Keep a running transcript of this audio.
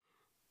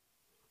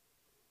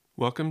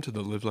Welcome to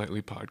the Live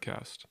Lightly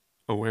podcast.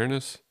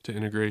 Awareness to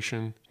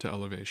integration to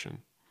elevation.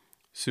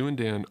 Sue and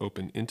Dan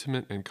open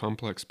intimate and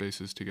complex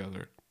spaces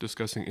together,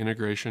 discussing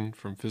integration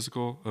from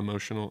physical,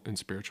 emotional, and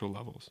spiritual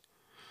levels.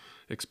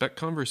 Expect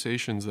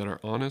conversations that are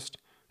honest,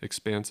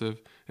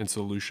 expansive, and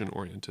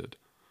solution-oriented.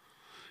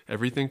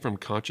 Everything from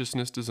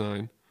consciousness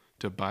design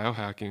to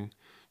biohacking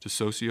to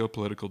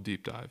socio-political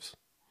deep dives.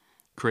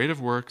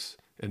 Creative works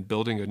and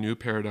building a new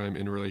paradigm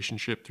in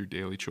relationship through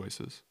daily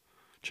choices.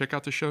 Check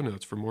out the show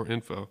notes for more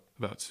info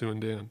about Sue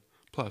and Dan,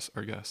 plus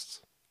our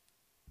guests.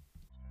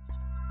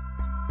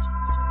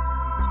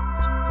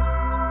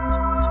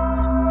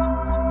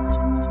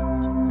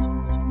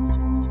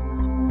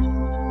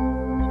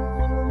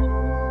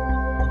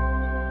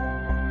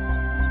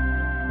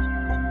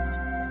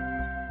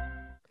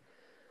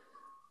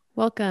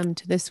 Welcome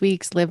to this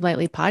week's Live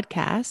Lightly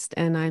podcast,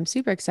 and I'm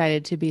super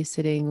excited to be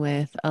sitting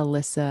with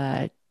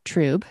Alyssa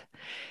Trube,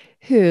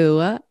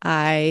 who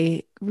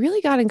I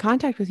really got in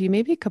contact with you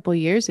maybe a couple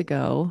years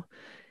ago.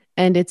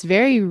 And it's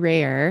very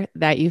rare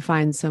that you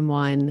find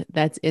someone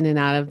that's in and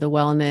out of the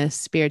wellness,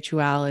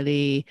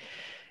 spirituality,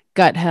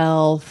 gut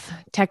health,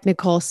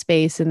 technical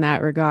space in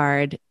that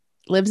regard,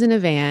 lives in a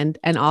van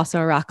and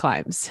also rock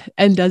climbs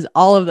and does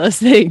all of those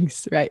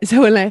things, right?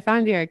 So when I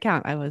found your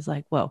account, I was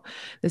like, whoa,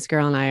 this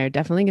girl and I are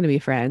definitely going to be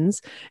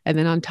friends. And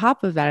then on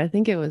top of that, I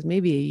think it was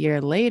maybe a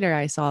year later,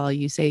 I saw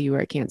you say you were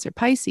a Cancer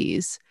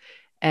Pisces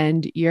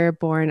and you're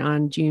born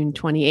on June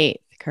 28th,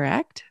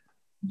 correct?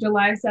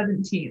 July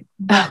 17th,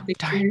 Oh, but the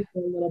darn. years are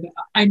a little bit,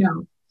 I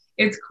know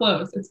it's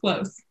close. It's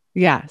close.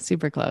 Yeah,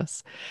 super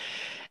close.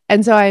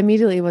 And so I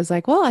immediately was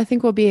like, well, I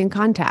think we'll be in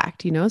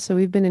contact, So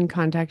we've been in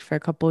contact for a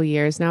couple of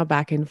years now,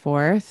 back and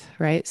forth,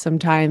 right?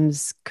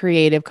 Sometimes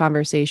creative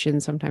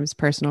conversations, sometimes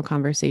personal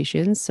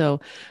conversations. So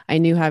I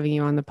knew having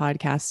you on the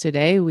podcast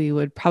today, we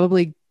would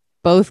probably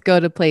both go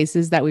to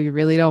places that we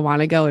really don't want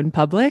to go in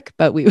public,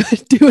 but we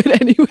would do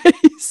it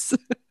anyways.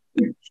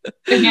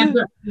 The hands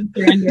are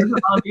surrender for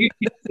all of you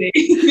can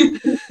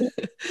see.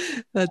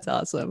 That's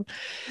awesome.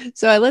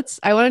 So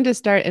I wanted to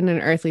start in an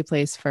earthly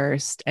place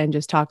first and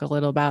just talk a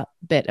little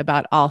bit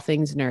about all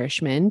things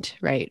nourishment,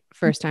 right?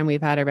 First time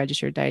we've had a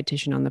registered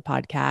dietitian on the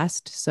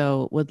podcast.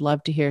 So would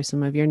love to hear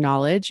some of your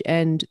knowledge.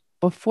 And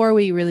before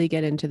we really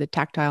get into the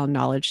tactile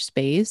knowledge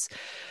space,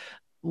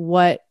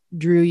 what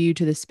drew you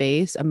to the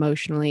space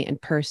emotionally and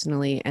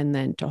personally, and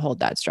then to hold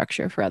that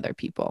structure for other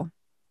people?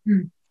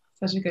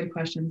 Such a good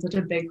question. Such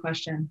a big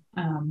question.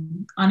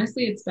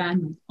 Honestly, it's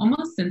been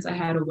almost since I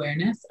had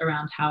awareness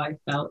around how I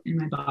felt in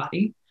my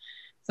body.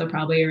 So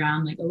probably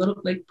around like a little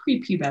like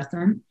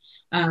prepubescent,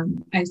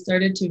 I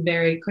started to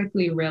very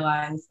quickly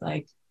realize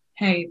like,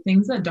 hey,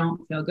 things that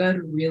don't feel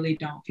good really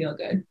don't feel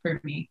good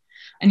for me.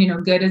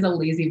 And, good is a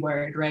lazy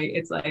word, right?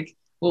 It's like,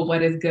 well,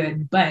 what is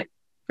good? But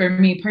for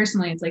me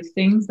personally, it's like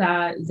things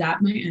that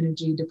zap my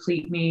energy,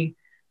 deplete me,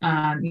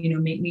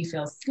 make me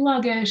feel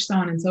sluggish, so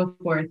on and so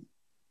forth.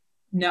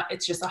 No,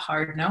 it's just a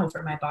hard no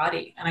for my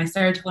body. And I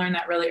started to learn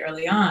that really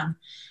early on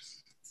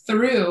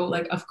through,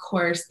 like, of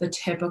course, the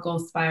typical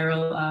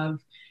spiral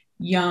of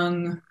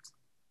young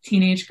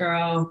teenage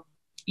girl,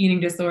 eating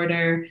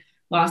disorder,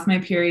 lost my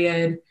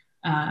period,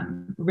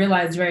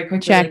 realized very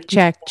quickly.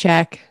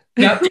 Check.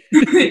 Yep.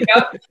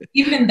 Yep.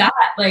 Even that,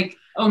 like,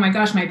 oh my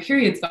gosh, my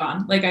period's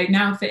gone. Like I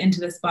now fit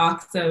into this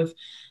box of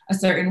a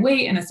certain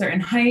weight and a certain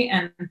height,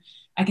 and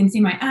I can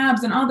see my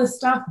abs and all this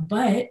stuff,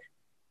 but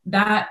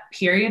that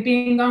period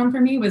being gone for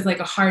me was like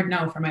a hard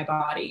no for my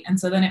body. And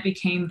so then it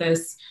became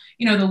this,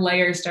 the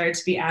layers started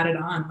to be added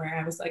on where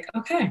I was like,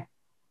 okay,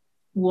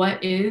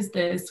 what is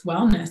this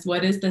wellness?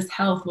 What is this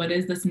health? What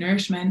is this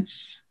nourishment?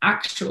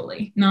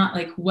 Actually, not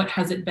like what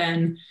has it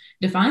been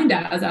defined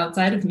as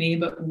outside of me,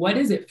 but what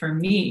is it for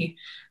me?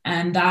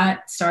 And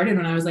that started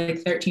when I was like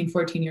 13,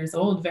 14 years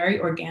old, very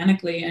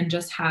organically, and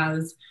just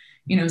has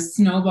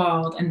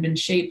snowballed and been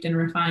shaped and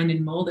refined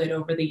and molded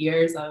over the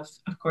years of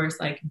course,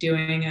 like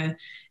doing a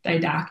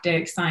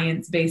didactic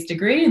science-based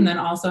degree and then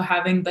also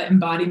having the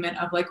embodiment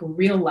of like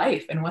real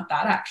life and what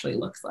that actually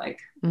looks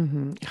like.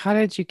 Mm-hmm. How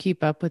did you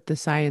keep up with the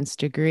science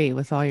degree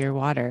with all your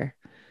water?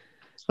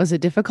 Was it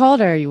difficult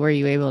or were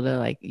you able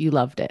to you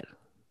loved it?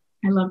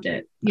 I loved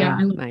it. Yeah.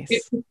 I loved nice.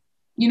 it.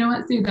 You know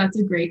what, Sue, that's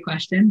a great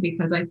question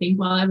because I think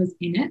while I was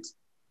in it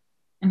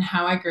and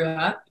how I grew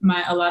up,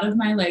 a lot of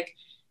my like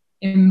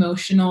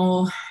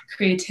emotional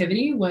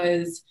creativity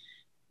was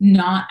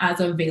not as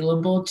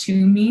available to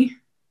me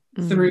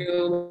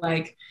through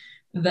like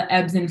the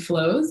ebbs and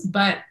flows,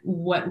 but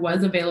what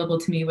was available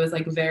to me was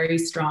like very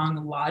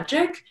strong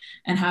logic,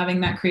 and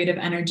having that creative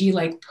energy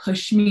like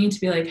push me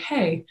to be like,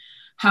 hey,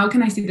 how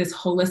can I see this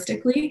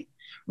holistically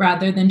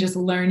rather than just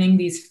learning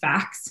these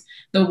facts?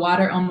 The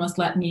water almost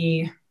let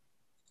me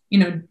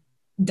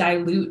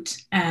dilute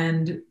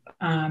and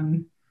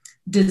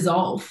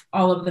dissolve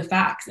all of the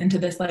facts into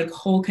this like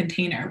whole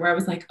container where I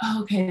was like,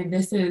 oh, okay,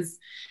 this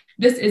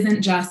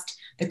isn't just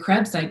the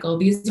Krebs cycle.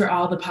 These are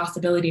all the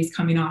possibilities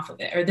coming off of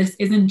it. Or this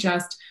isn't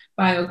just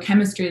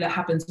biochemistry that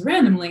happens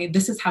randomly.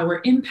 This is how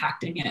we're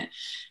impacting it.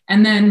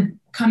 And then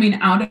coming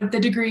out of the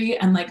degree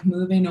and like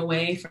moving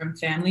away from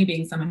family,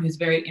 being someone who's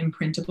very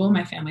imprintable.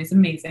 My family's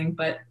amazing,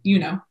 but you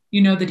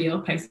know the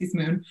deal, Pisces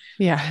moon.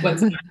 Yeah.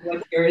 What's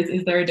yours?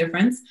 Is there a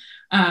difference?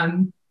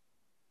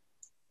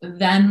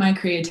 Then my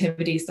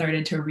creativity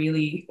started to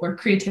really, or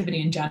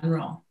creativity in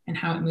general and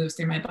how it moves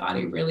through my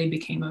body really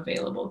became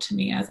available to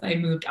me as I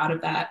moved out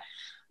of that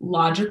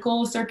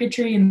logical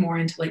circuitry and more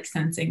into like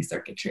sensing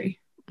circuitry.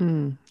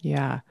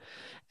 Yeah.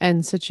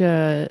 And such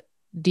a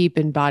deep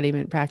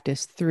embodiment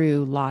practice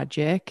through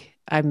logic.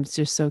 I'm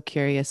just so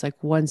curious,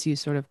 like once you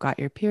sort of got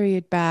your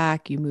period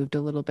back, you moved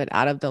a little bit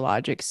out of the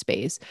logic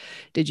space.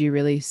 Did you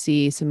really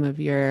see some of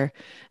your,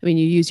 I mean,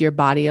 you use your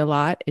body a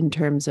lot in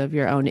terms of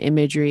your own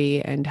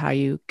imagery and how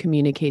you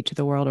communicate to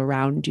the world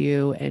around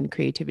you and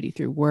creativity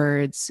through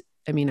words.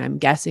 I mean, I'm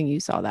guessing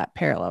you saw that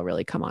parallel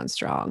really come on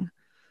strong.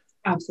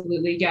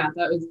 Absolutely. Yeah.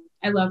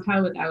 I love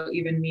how without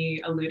even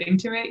me alluding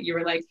to it, you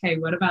were like, hey,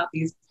 what about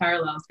these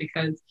parallels?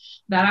 Because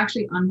that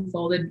actually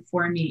unfolded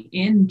for me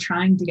in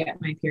trying to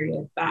get my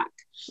period back.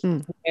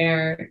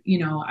 Where,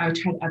 I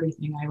tried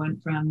everything. I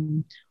went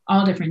from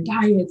all different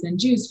diets and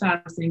juice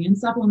fasting and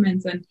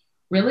supplements. And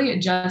really it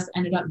just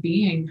ended up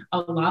being a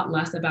lot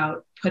less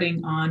about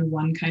putting on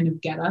one kind of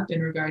get up in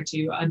regard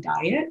to a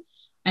diet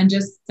and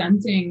just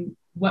sensing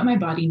what my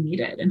body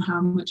needed and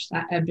how much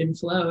that ebbed and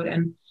flowed.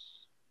 And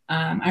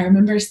I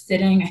remember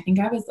sitting, I think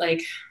I was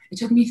like, it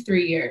took me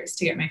 3 years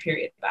to get my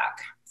period back.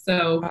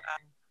 So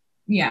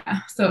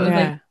yeah. So it was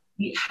like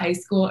high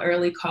school,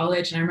 early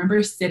college. And I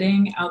remember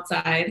sitting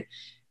outside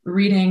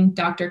reading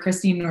Dr.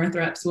 Christine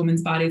Northrup's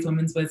Women's Bodies,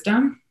 Women's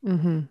Wisdom,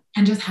 and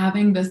just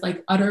having this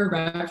like utter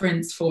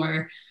reverence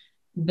for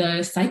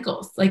the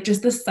cycles, like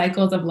just the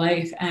cycles of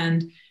life,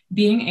 and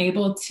being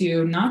able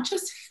to not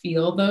just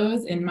feel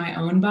those in my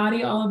own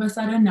body all of a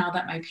sudden, now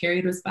that my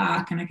period was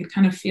back and I could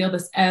kind of feel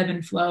this ebb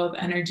and flow of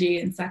energy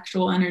and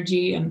sexual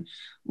energy and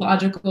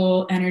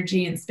logical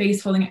energy and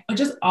space holding,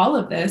 just all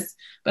of this,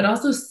 but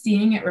also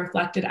seeing it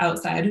reflected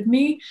outside of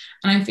me.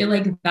 And I feel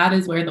like that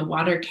is where the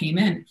water came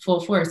in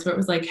full force, where it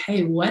was like,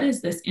 hey, what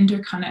is this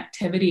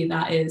interconnectivity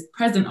that is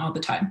present all the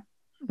time?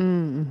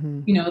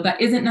 That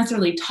isn't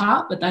necessarily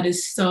taught, but that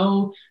is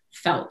so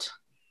felt.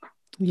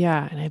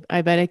 Yeah. And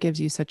I bet it gives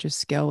you such a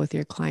skill with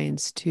your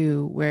clients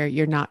too, where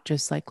you're not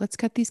just like, let's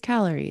cut these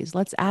calories,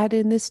 let's add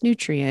in this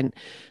nutrient,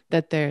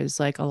 that there's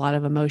like a lot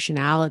of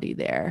emotionality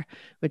there,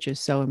 which is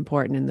so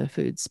important in the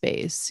food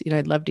space.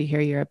 I'd love to hear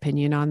your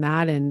opinion on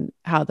that and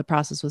how the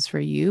process was for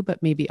you,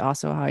 but maybe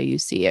also how you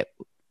see it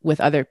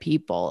with other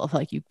people.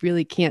 Like you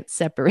really can't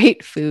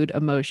separate food,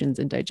 emotions,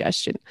 and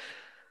digestion.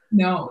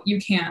 No, you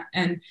can't.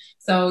 And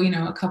so,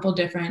 a couple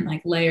different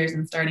like layers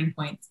and starting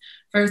points.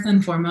 First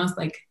and foremost,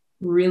 like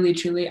really,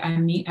 truly, I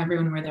meet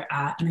everyone where they're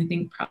at. And I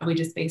think probably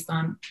just based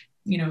on,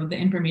 the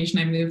information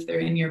I moved through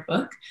in your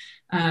book,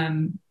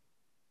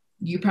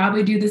 you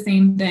probably do the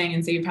same thing.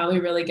 And so you probably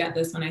really get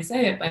this when I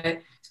say it, but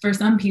for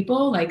some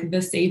people, like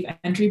the safe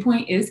entry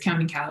point is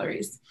counting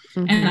calories.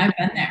 And I've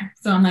been there.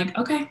 So I'm like,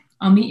 okay,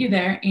 I'll meet you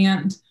there.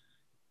 And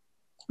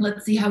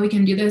let's see how we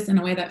can do this in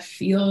a way that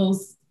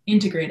feels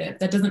integrated,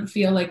 that doesn't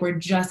feel like we're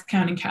just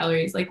counting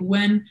calories. Like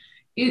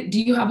do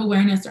you have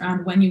awareness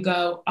around when you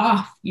go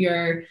off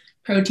your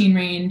protein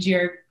range,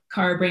 your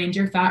carb range,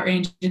 your fat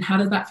range, and how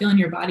does that feel in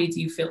your body?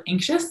 Do you feel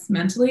anxious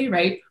mentally,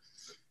 right?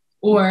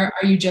 Or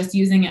are you just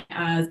using it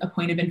as a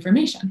point of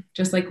information,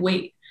 just like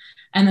weight?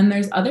 And then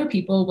there's other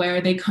people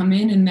where they come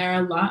in and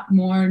they're a lot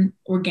more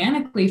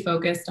organically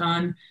focused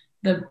on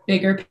the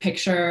bigger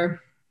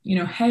picture,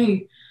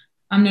 hey,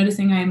 I'm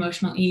noticing I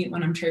emotional eat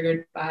when I'm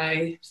triggered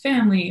by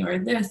family or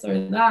this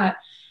or that.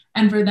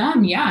 And for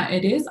them, yeah,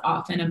 it is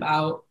often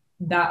about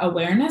that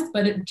awareness,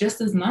 but it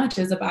just as much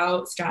is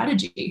about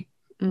strategy.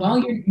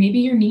 Well, maybe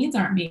your needs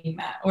aren't being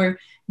met, or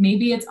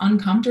maybe it's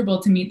uncomfortable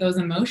to meet those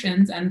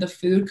emotions and the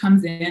food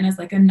comes in as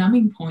like a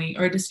numbing point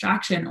or a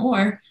distraction,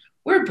 or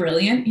we're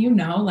brilliant,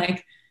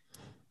 like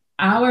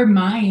our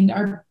mind,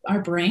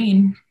 our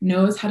brain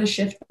knows how to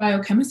shift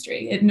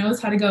biochemistry. It knows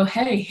how to go,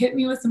 hey, hit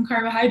me with some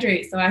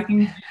carbohydrates so I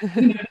can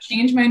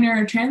change my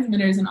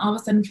neurotransmitters and all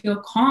of a sudden feel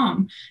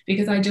calm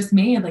because I just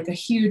made like a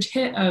huge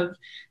hit of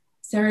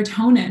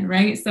serotonin,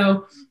 right?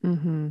 So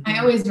I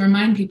always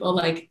remind people,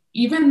 like,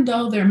 even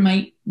though there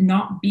might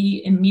not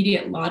be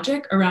immediate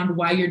logic around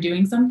why you're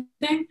doing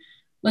something,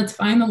 let's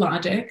find the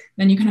logic,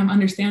 then you can have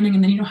understanding,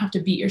 and then you don't have to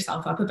beat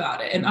yourself up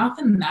about it. And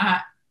often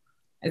that,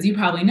 as you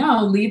probably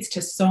know, leads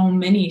to so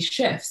many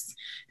shifts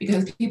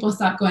because people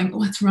stop going,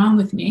 what's wrong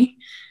with me?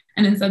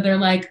 And instead they're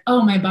like,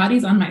 oh, my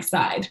body's on my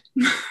side.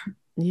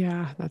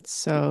 Yeah, that's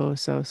so,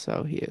 so,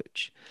 so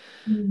huge.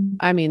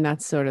 I mean,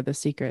 that's sort of the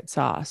secret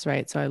sauce,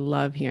 right? So I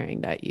love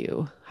hearing that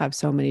you have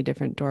so many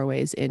different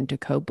doorways in to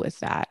cope with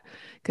that.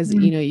 Because,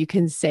 you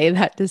can say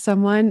that to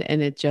someone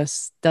and it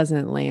just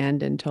doesn't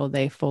land until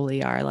they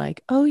fully are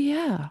like, oh,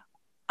 yeah,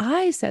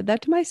 I said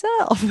that to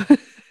myself.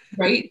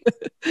 Right?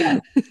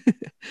 Yes.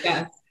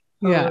 Yes.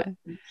 Totally.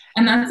 Yeah.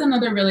 And that's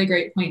another really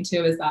great point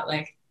too, is that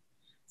like,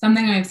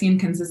 something I've seen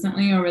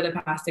consistently over the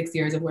past 6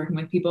 years of working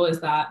with people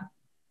is that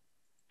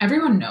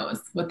everyone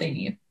knows what they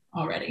need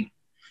already.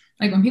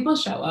 Like when people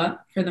show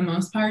up, for the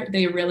most part,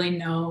 they really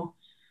know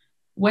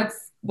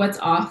what's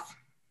off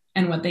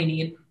and what they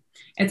need.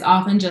 It's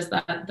often just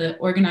that the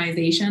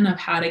organization of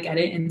how to get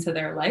it into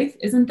their life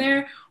isn't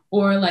there,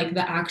 or like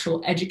the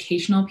actual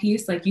educational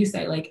piece, like you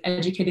say, like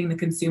educating the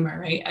consumer,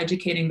 right?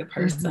 Educating the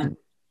person.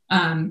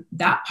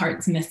 That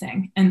part's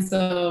missing. And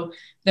so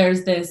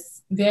there's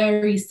this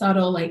very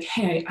subtle, like,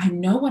 hey, I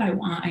know what I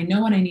want. I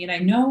know what I need. I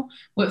know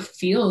what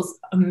feels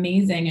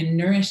amazing and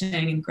nourishing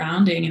and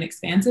grounding and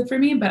expansive for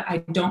me, but I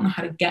don't know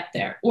how to get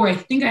there. Or I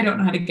think I don't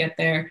know how to get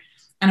there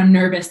and I'm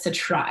nervous to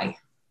try.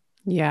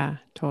 Yeah,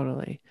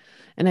 totally.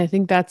 And I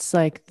think that's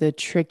like the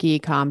tricky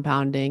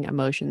compounding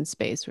emotion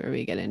space where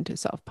we get into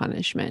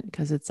self-punishment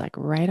because it's like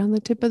right on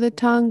the tip of the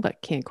tongue,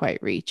 but can't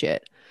quite reach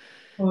it.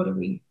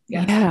 Totally.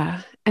 Yes.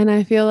 Yeah. And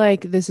I feel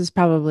like this is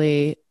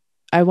probably,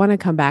 I want to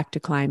come back to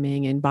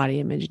climbing and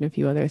body image and a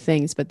few other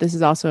things, but this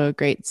is also a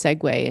great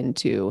segue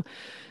into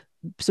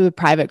the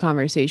private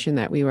conversation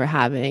that we were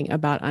having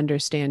about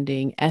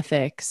understanding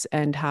ethics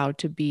and how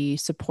to be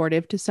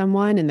supportive to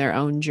someone in their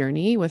own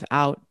journey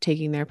without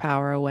taking their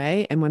power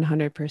away and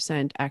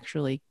 100%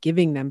 actually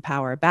giving them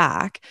power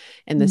back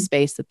in the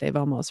space that they've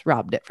almost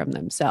robbed it from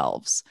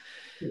themselves.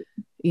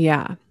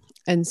 Yeah.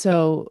 And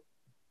so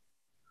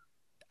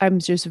I'm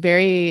just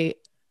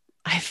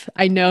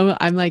I know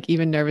I'm like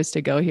even nervous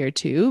to go here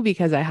too,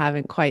 because I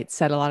haven't quite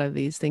said a lot of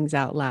these things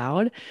out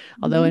loud.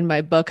 Although in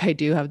my book, I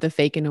do have the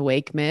fake and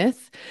awake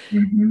myth.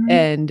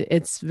 And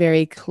it's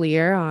very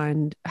clear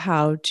on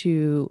how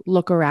to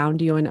look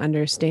around you and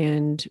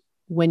understand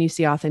when you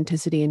see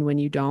authenticity and when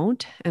you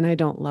don't. And I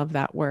don't love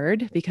that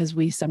word because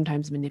we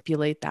sometimes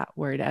manipulate that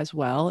word as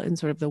well in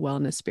sort of the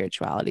wellness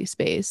spirituality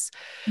space.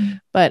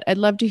 But I'd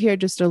love to hear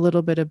just a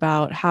little bit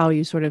about how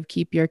you sort of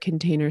keep your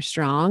container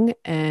strong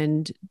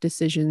and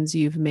decisions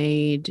you've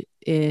made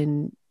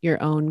in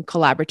your own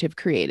collaborative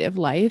creative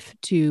life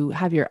to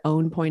have your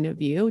own point of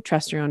view,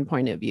 trust your own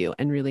point of view,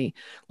 and really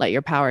let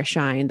your power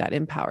shine that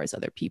empowers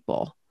other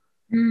people.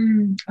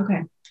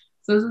 Okay.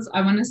 So I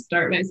want to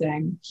start by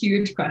saying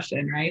huge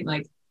question, right?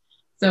 Like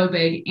so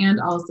big. And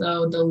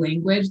also the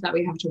language that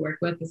we have to work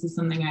with. This is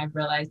something I've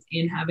realized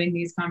in having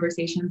these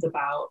conversations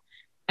about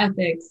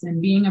ethics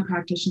and being a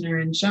practitioner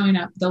and showing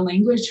up. The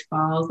language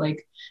falls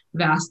like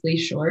vastly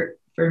short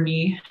for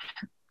me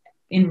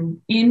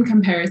in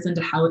comparison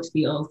to how it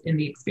feels in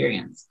the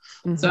experience.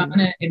 So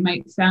it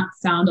might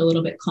sound a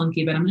little bit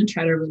clunky, but I'm going to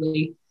try to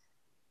really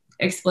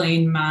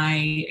explain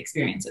my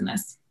experience in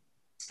this.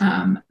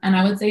 And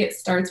I would say it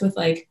starts with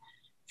like,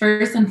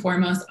 first and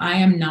foremost, I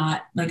am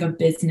not like a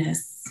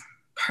business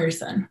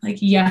person. Like,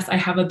 yes, I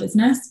have a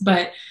business,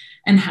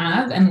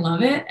 and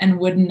love it and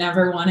would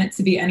never want it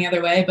to be any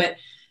other way. But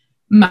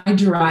my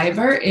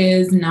driver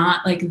is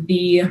not like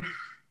the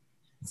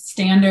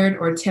standard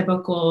or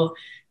typical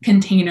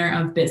container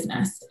of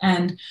business.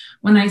 And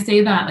when I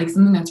say that, like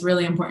something that's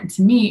really important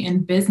to me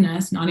in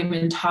business, not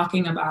even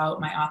talking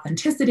about my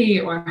authenticity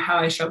or how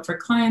I show up for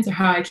clients or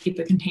how I keep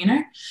a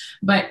container,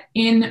 but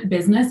in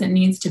business, it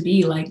needs to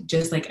be like,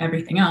 just like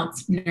everything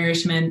else,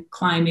 nourishment,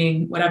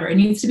 climbing, whatever, it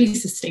needs to be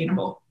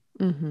sustainable.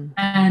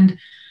 And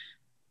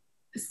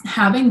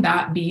having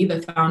that be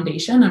the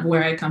foundation of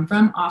where I come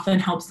from often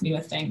helps me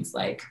with things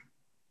like,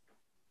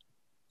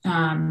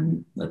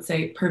 let's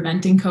say,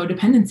 preventing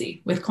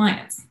codependency with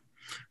clients,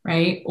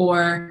 right?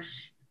 Or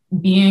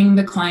being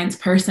the client's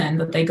person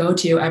that they go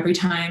to every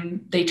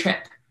time they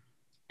trip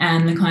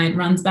and the client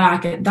runs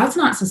back. That's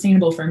not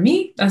sustainable for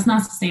me. That's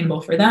not sustainable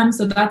for them.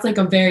 So that's like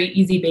a very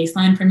easy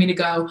baseline for me to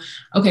go,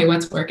 okay,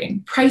 what's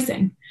working?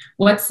 Pricing.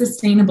 What's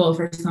sustainable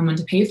for someone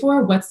to pay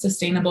for? What's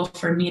sustainable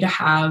for me to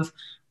have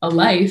a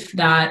life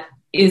that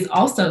is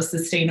also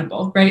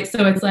sustainable, right?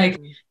 So it's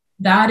like,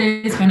 that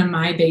is kind of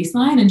my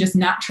baseline and just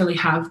naturally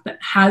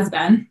has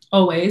been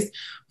always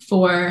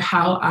for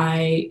how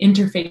I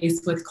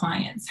interface with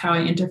clients, how I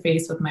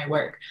interface with my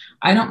work.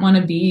 I don't want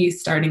to be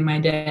starting my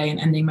day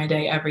and ending my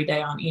day every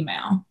day on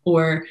email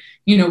or,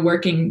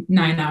 working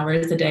 9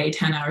 hours a day,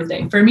 10 hours a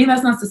day. For me,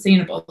 that's not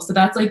sustainable. So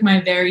that's like my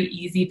very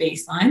easy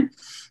baseline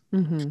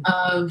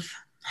of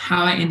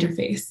how I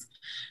interface.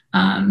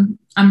 I'm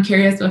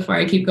curious before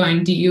I keep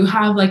going, do you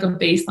have like a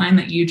baseline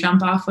that you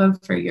jump off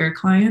of for your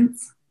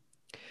clients?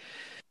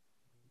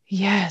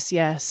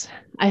 Yes.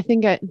 I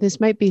think this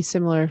might be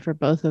similar for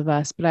both of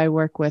us, but I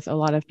work with a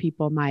lot of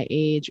people my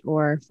age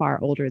or far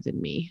older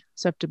than me.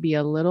 So I have to be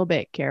a little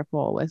bit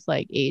careful with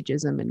like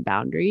ageism and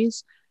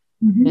boundaries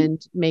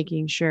and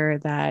making sure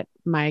that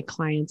my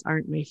clients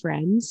aren't my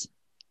friends.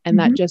 And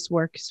that just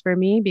works for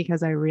me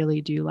because I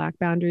really do lack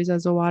boundaries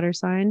as a water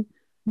sign.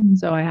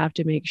 So I have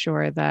to make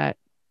sure that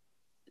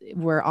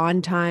we're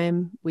on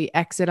time, we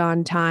exit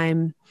on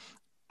time.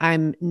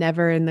 I'm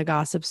never in the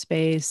gossip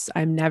space.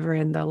 I'm never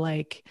in the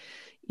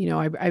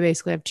I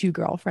basically have 2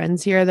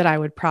 girlfriends here that I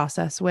would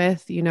process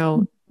with,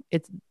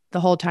 it's the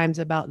whole time's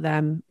about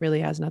them,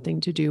 really has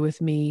nothing to do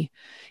with me,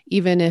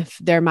 even if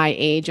they're my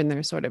age and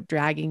they're sort of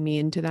dragging me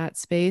into that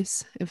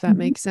space, if that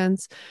makes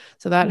sense.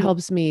 So that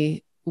helps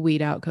me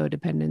weed out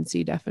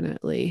codependency,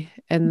 definitely.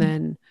 And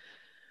then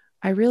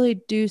I really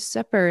do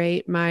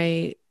separate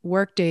my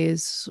work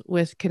days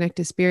with Connect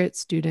to Spirit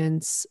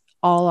students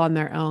all on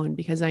their own,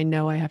 because I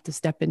know I have to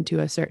step into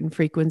a certain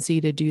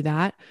frequency to do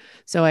that.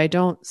 So I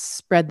don't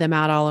spread them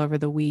out all over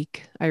the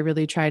week. I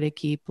really try to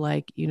keep,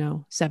 like,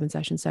 7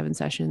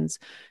 sessions,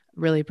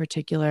 really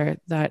particular.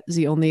 That's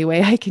the only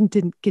way I can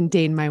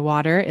contain my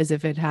water, is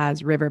if it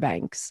has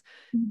riverbanks,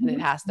 and it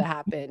has to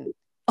happen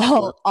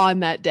all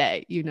on that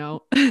day. Yeah.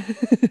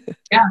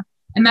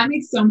 And that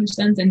makes so much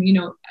sense. And,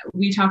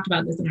 we talked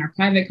about this in our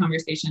private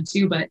conversation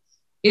too, but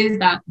is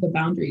that the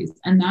boundaries?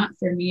 And that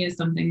for me is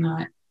something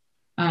that,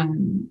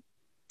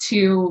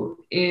 too,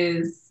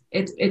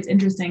 it's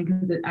interesting,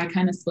 because I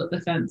kind of split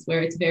the fence,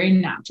 where it's very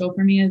natural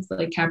for me. It's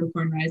like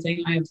Capricorn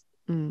rising. I have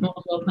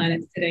multiple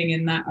planets sitting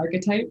in that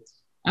archetype.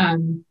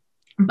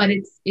 But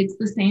it's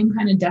the same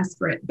kind of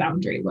desperate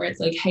boundary, where it's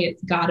like, hey,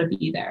 it's gotta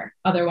be there.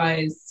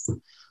 Otherwise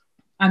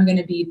I'm going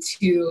to be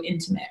too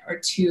intimate or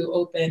too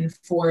open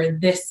for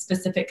this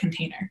specific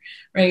container.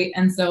 Right.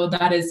 And so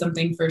that is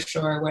something for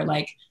sure, where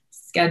like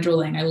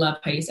scheduling, I love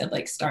how you said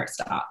like start,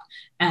 stop,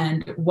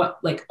 and what,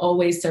 like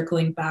always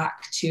circling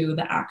back to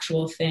the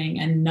actual thing,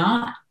 and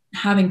not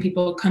having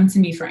people come to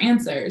me for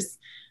answers,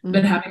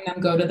 but having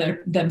them go to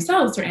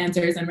themselves for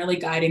answers, and really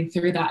guiding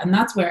through that. And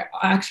that's where,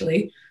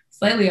 actually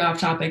slightly off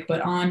topic,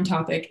 but on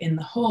topic in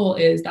the whole,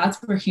 is that's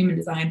where human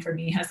design for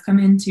me has come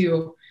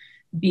into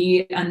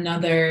be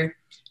another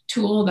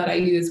tool that I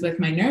use with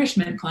my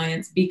nourishment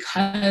clients,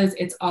 because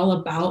it's all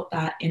about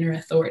that inner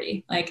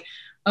authority. Like,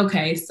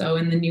 okay, so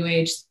in the new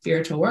age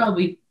spiritual world,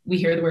 we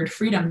hear the word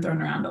freedom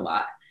thrown around a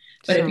lot.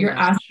 But if you're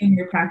asking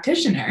your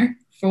practitioner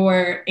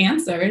for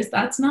answers,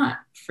 that's not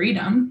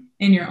freedom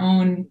in your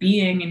own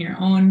being, in your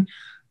own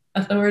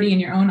authority, in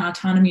your own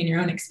autonomy, in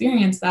your own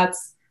experience.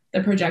 That's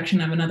the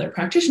projection of another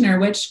practitioner,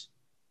 which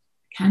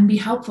can be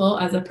helpful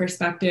as a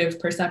perspective,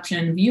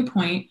 perception,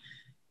 viewpoint,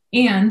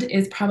 and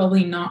is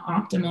probably not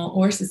optimal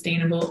or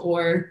sustainable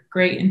or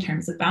great in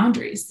terms of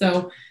boundaries.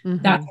 So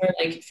that's where,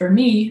 like, for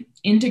me,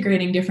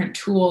 integrating different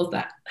tools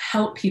that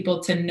help people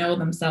to know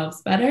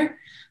themselves better,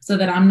 so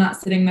that I'm not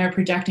sitting there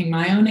projecting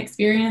my own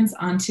experience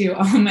onto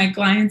all of my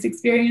clients'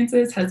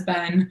 experiences, has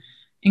been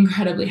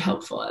incredibly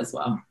helpful as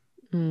well.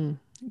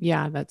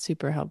 Yeah, that's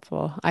super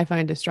helpful. I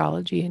find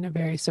astrology in a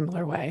very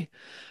similar way,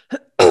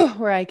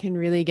 where I can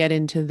really get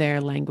into their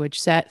language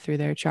set through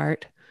their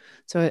chart.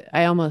 So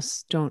I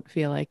almost don't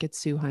feel like it's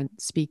Sue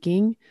Hunt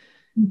speaking,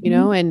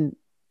 and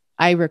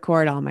I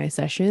record all my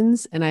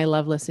sessions, and I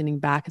love listening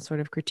back and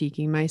sort of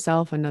critiquing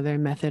myself. Another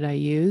method I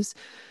use,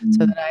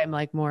 so that I'm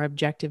like more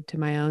objective to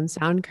my own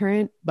sound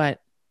current,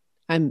 but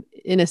I'm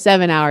in a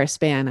 7-hour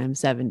span, I'm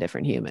 7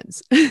 different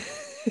humans.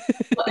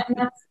 Well,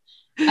 and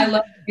I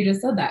love that you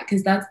just said that,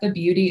 because that's the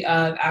beauty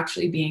of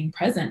actually being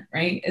present,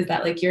 right? Is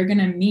that, like, you're going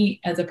to meet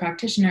as a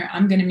practitioner,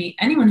 I'm going to meet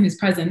anyone who's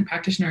present,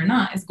 practitioner or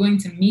not, is going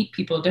to meet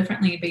people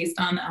differently based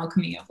on the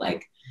alchemy of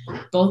like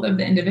both of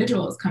the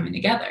individuals coming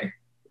together.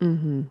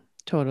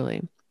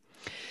 Totally.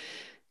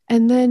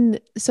 And then,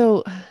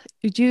 so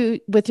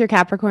with your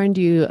Capricorn,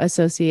 do you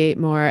associate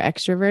more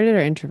extroverted or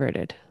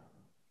introverted?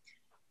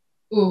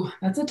 Oh,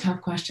 that's a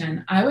tough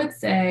question. I would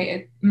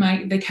say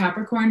the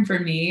Capricorn for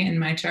me in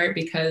my chart,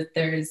 because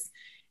there's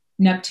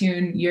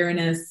Neptune,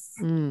 Uranus.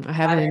 I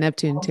have it in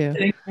Neptune too.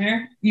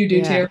 There. You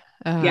do too.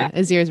 Yeah.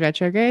 Is yours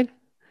retrograde?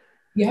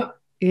 Yep.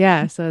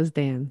 Yeah. So is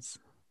Dan's.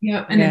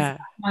 Yep. And I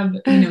have,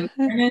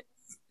 Uranus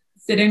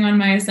sitting on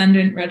my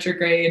ascendant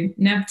retrograde,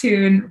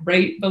 Neptune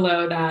right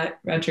below that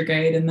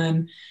retrograde, and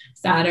then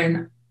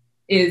Saturn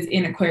is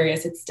in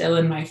Aquarius. It's still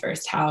in my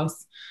first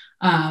house.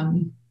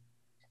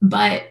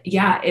 But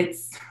yeah,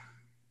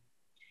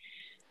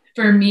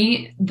 for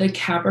me, the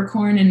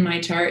Capricorn in my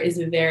chart is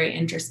very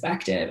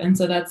introspective. And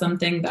so that's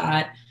something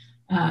that,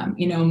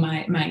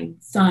 my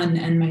Sun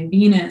and my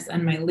Venus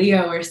and my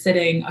Leo are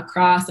sitting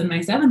across in my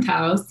 7th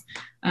house,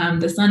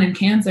 the Sun in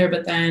Cancer,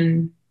 but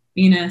then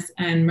Venus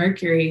and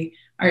Mercury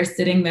are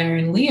sitting there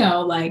in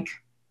Leo. Like,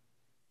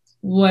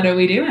 what are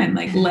we doing?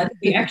 Like, let's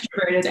be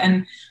extroverted.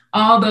 And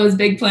all those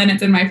big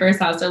planets in my first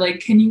house are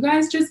like, can you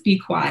guys just be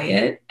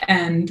quiet?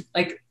 And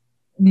like,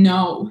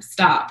 no,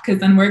 stop.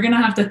 Because then we're going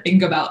to have to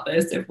think about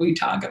this if we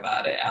talk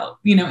about it out,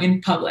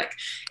 in public.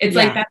 It's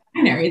like that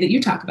binary that you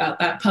talk about,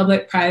 that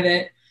public,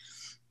 private,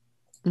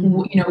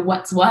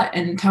 what's what,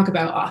 and talk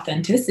about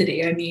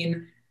authenticity. I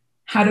mean,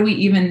 how do we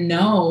even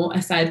know,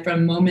 aside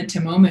from moment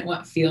to moment,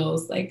 what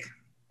feels like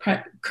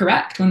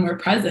correct when we're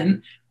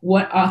present,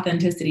 what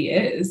authenticity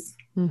is?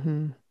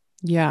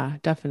 Yeah,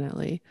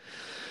 definitely.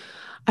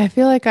 I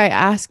feel like I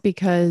ask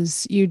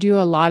because you do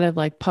a lot of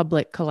like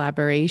public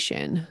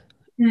collaboration,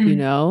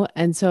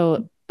 and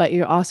so, but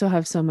you also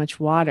have so much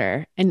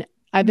water. And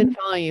I've been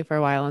following you for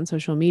a while on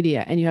social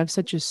media, and you have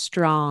such a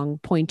strong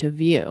point of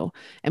view.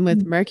 And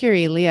with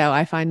Mercury Leo,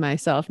 I find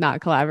myself not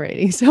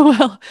collaborating so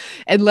well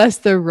unless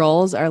the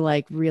roles are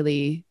like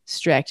really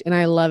strict. And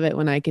I love it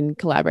when I can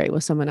collaborate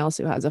with someone else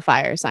who has a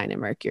fire sign in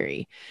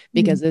Mercury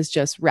because it's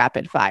just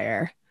rapid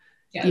fire,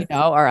 Yes.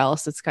 or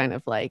else it's kind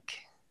of like,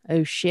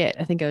 oh shit,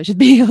 I think I should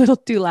be a little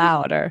too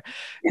loud. Or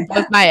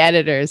both my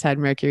editors had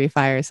Mercury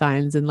fire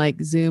signs, and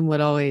like Zoom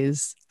would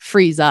always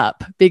freeze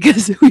up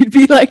because we'd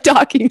be like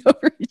talking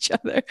over each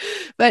other,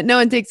 but no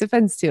one takes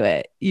offense to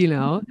it.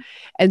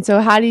 And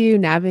so how do you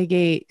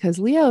navigate?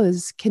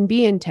 Because can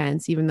be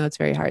intense, even though it's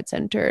very heart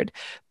centered,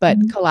 but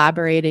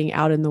collaborating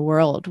out in the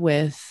world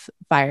with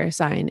fire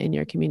sign in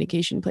your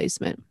communication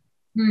placement.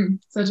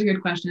 Such a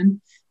good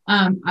question.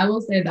 I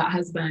will say that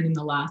has been in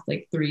the last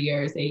like 3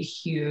 years a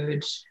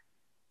huge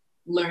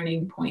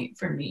learning point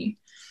for me.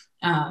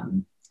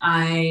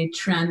 I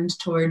trend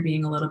toward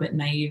being a little bit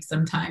naive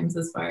sometimes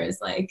as far as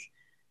like,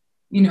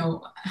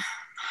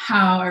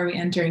 how are we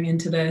entering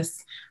into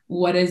this?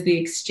 What is the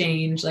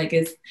exchange? Like,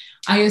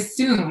 I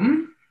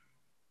assume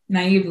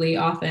naively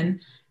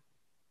often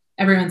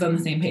everyone's on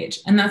the same page.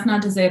 And that's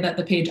not to say that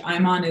the page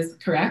I'm on is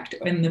correct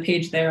and the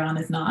page they're on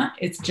is not.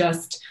 It's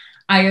just,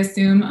 I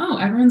assume,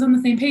 everyone's on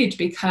the same page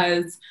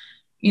because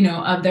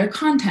of their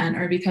content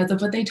or because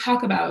of what they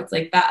talk about. It's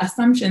like that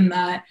assumption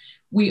that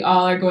we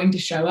all are going to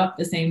show up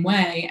the same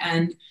way.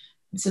 And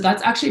so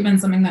that's actually been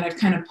something that I've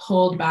kind of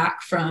pulled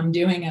back from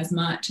doing as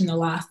much in the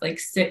last like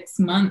 6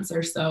 months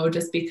or so,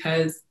 just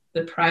because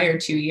the prior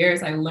 2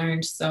 years, I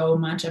learned so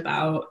much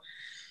about,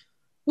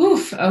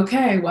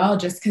 okay, well,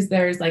 just because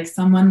there's like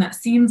someone that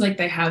seems like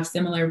they have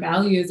similar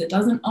values, it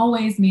doesn't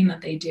always mean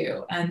that they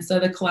do. And so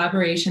the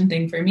collaboration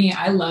thing for me,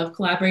 I love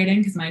collaborating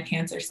because my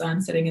Cancer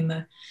sun sitting in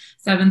the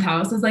 7th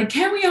house is like,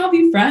 can't we all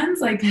be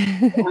friends? Like,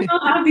 we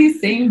all have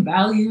these same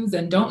values,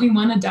 and don't we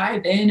want to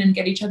dive in and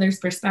get each other's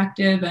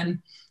perspective?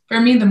 And for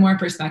me, the more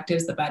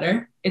perspectives, the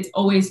better. It's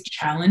always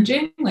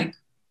challenging, like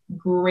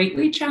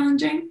greatly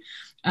challenging.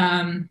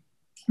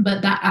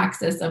 But that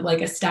axis of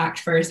like a stacked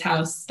first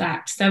house,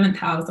 stacked 7th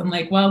house, I'm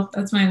like, well,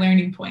 that's my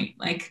learning point.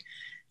 Like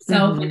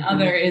self and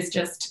other is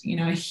just,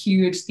 a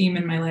huge theme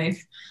in my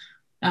life.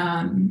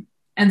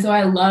 And so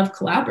I love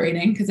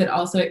collaborating because it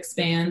also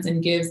expands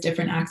and gives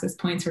different access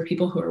points for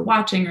people who are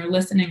watching or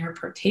listening or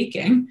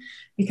partaking,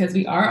 because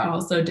we are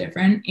all so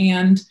different.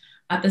 And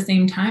at the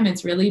same time,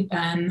 it's really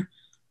been,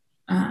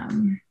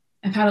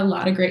 I've had a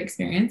lot of great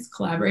experience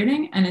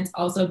collaborating, and it's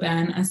also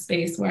been a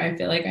space where I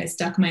feel like I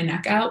stuck my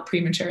neck out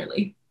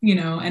prematurely,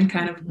 and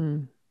kind of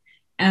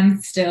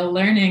am still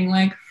learning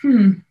like,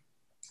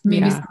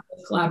 maybe some of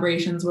the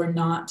collaborations were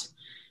not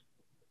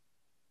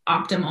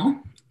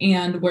optimal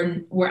and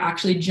were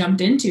actually jumped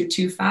into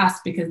too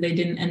fast because they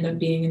didn't end up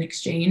being an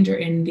exchange or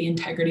in the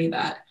integrity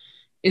that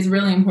is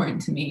really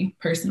important to me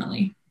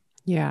personally.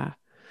 Yeah.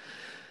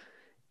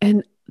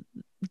 And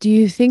do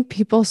you think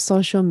people's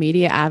social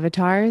media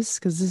avatars,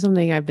 because this is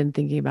something I've been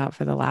thinking about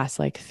for the last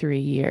like 3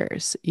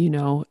 years,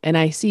 and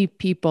I see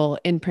people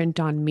imprint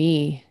on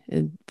me,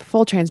 and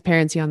full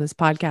transparency on this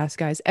podcast,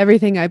 guys,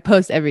 everything I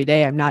post every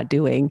day, I'm not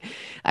doing.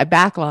 I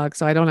backlog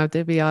so I don't have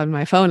to be on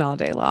my phone all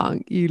day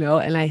long,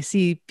 and I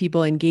see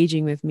people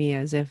engaging with me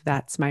as if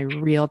that's my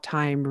real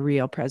time,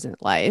 real present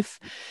life,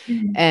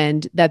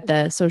 and that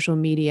the social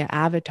media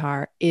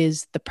avatar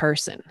is the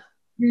person.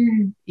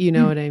 You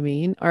know what I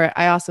mean? Or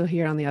I also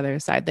hear on the other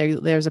side,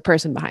 there's a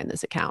person behind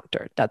this account,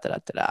 or da da da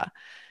da da.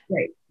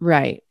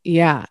 Right.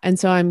 Yeah. And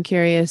so I'm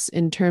curious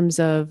in terms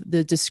of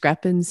the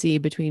discrepancy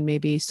between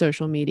maybe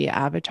social media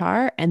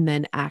avatar and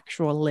then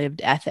actual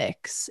lived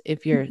ethics,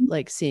 if you're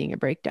like seeing a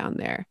breakdown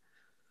there.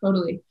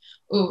 Totally.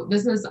 Oh, I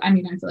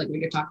feel like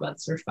we could talk about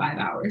this for 5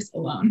 hours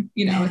alone,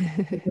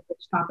 it's a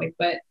rich topic.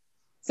 But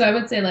so I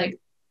would say, like,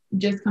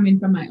 just coming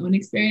from my own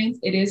experience,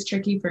 it is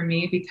tricky for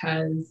me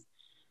because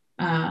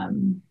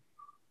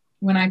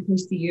when I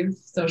perceive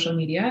social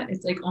media,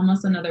 it's like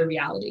almost another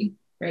reality,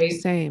 right?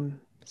 Same.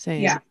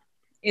 Yeah.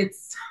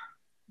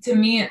 To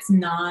me, it's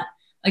not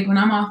like when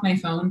I'm off my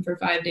phone for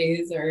 5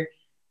 days or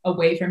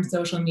away from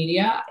social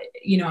media,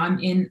 I'm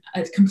in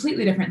a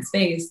completely different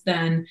space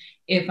than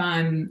if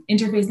I'm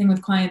interfacing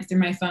with clients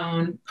through my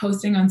phone,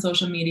 posting on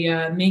social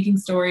media, making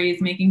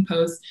stories, making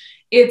posts.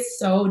 It's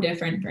so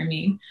different for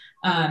me.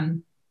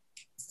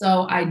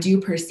 So I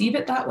do perceive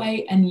it that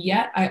way. And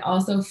yet I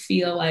also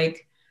feel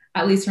like,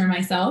 at least for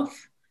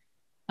myself,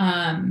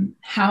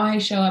 how I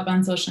show up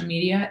on social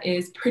media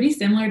is pretty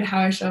similar to how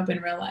I show up in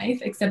real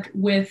life, except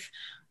with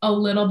a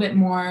little bit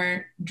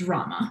more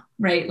drama,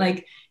 right?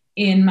 Like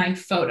in my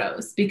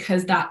photos,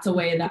 because that's a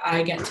way that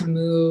I get to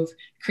move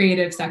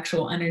creative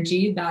sexual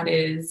energy that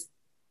is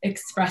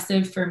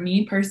expressive for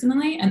me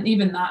personally. And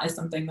even that is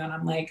something that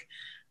I'm like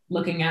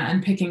looking at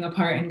and picking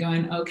apart and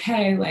going,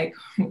 okay, like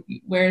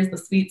where's the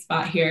sweet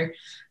spot here?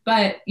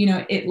 But,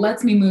 it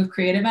lets me move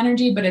creative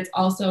energy, but it's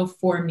also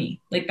for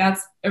me. Like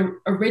that's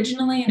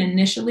originally and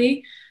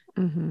initially,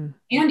 and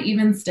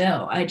even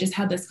still, I just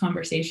had this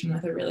conversation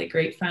with a really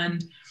great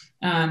friend.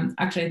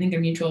 Actually, I think a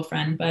mutual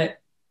friend, but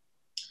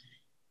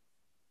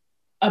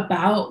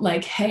about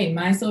like, hey,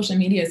 my social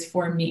media is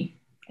for me.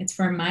 It's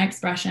for my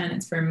expression.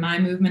 It's for my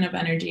movement of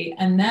energy.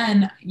 And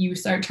then you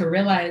start to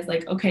realize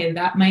like, okay,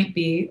 that might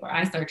be, or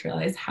I start to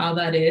realize how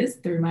that is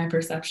through my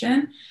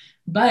perception.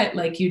 But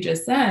like you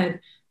just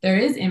said, there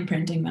is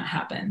imprinting that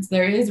happens.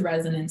 There is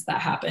resonance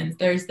that happens.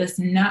 There's this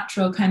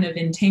natural kind of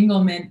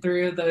entanglement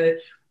through the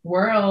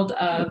world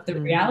of the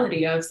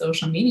reality of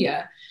social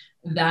media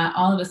that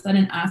all of a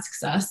sudden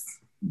asks us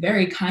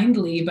very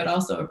kindly, but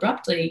also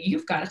abruptly,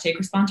 you've got to take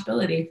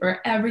responsibility for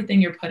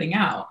everything you're putting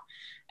out.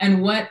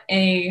 And what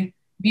a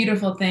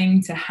beautiful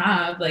thing to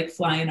have like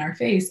fly in our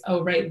face.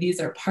 Oh, right, these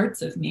are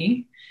parts of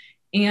me.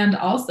 And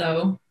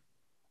also,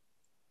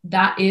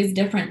 that is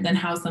different than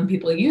how some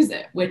people use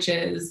it, which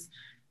is,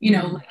 you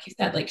know, like you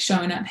said, like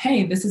showing up,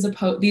 hey, this is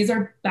these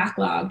are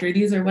backlogged or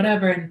these are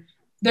whatever. And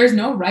there's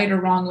no right or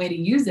wrong way to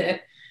use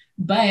it,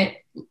 but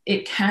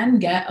it can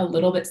get a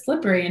little bit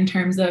slippery in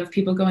terms of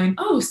people going,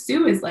 oh,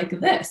 Sue is like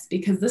this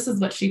because this is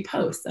what she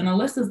posts. And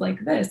Alyssa's like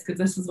this because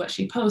this is what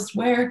she posts,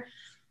 where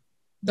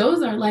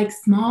those are like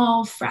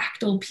small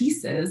fractal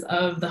pieces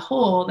of the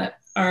whole that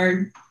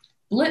are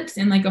blips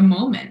in like a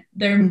moment.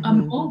 They're a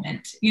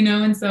moment, you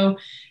know? And so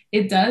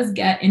it does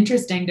get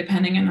interesting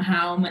depending on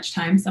how much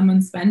time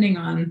someone's spending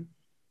on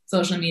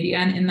social media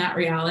and in that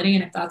reality.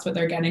 And if that's what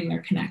they're getting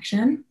their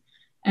connection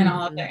and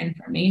all of their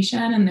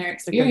information and their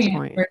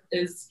experience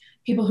versus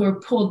people who are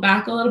pulled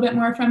back a little bit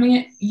more from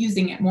it,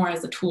 using it more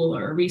as a tool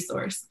or a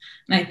resource.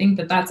 And I think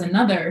that that's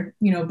another,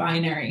 you know,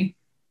 binary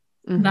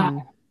that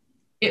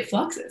it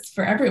fluxes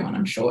for everyone,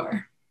 I'm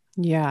sure.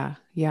 Yeah,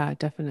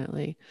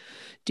 definitely.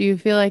 Do you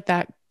feel like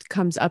that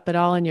comes up at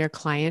all in your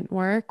client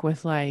work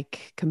with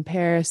like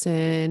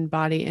comparison,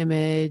 body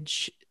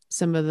image,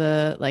 some of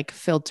the like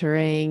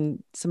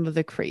filtering, some of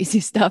the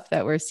crazy stuff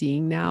that we're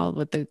seeing now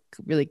with the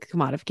really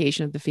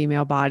commodification of the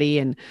female body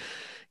and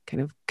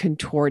kind of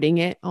contorting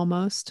it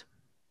almost?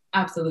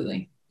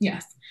 Absolutely.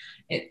 Yes.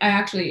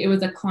 It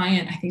was a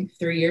client, I think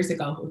 3 years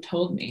ago, who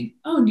told me,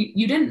 oh,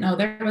 you didn't know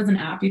there was an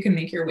app you can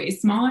make your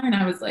waist smaller? And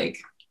I was like,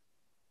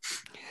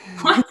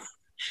 what?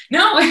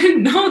 No, I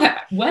didn't know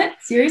that. What?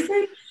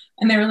 Seriously?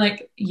 And they were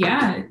like,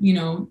 yeah, you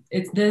know,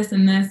 it's this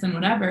and this and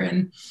whatever.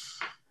 And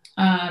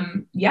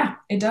yeah,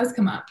 it does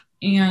come up.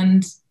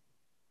 And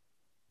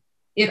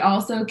it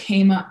also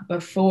came up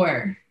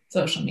before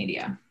social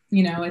media.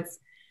 You know, it's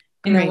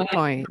great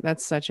point.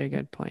 That's such a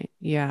good point.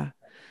 Yeah.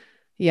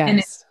 Yes.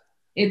 And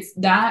it's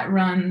that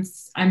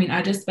runs, I mean,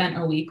 I just spent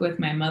a week with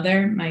my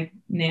mother, my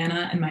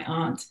Nana, and my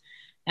aunt.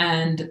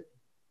 And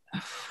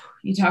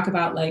you talk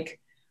about like,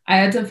 I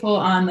had to full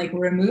on like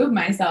remove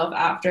myself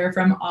after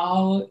from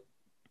all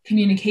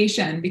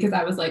communication because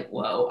I was like,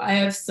 whoa, I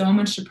have so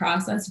much to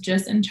process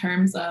just in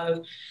terms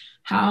of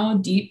how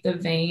deep the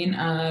vein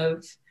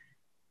of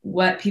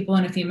what people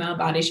in a female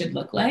body should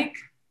look like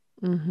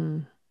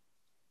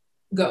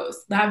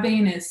goes. That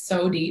vein is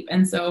so deep.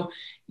 And so,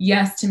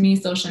 yes, to me,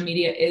 social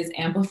media is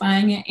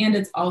amplifying it. And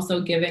it's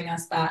also giving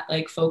us that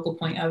like focal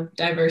point of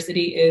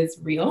diversity is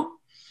real.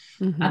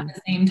 At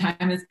the same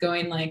time, it's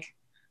going like,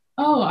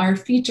 oh, our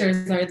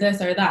features are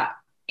this or that.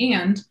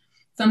 And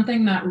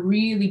something that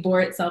really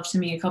bore itself to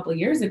me a couple of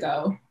years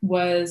ago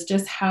was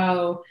just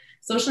how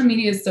social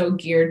media is so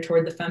geared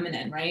toward the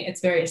feminine, right? It's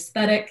very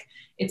aesthetic,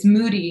 it's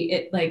moody,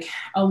 it like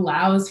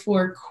allows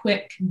for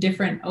quick,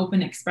 different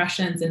open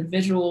expressions and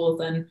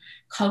visuals and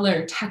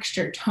color,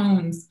 texture,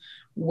 tones,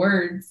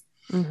 words,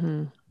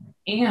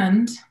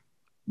 and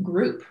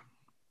group.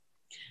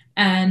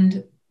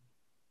 And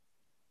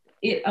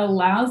it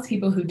allows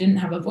people who didn't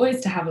have a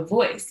voice to have a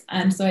voice.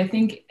 And so I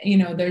think, you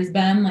know, there's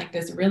been like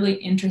this really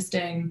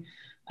interesting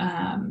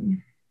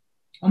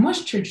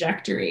almost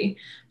trajectory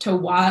to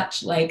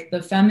watch like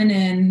the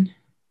feminine,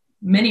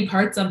 many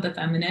parts of the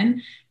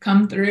feminine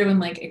come through and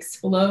like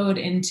explode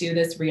into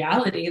this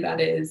reality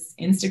that is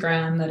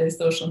Instagram, that is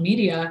social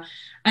media.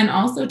 And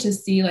also to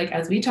see, like,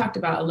 as we talked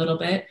about a little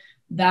bit,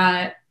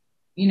 that,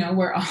 you know,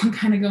 we're all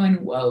kind of going,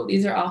 whoa,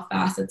 these are all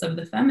facets of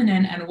the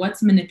feminine, and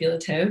what's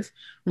manipulative,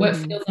 what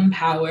feels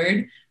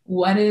empowered,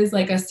 what is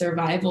like a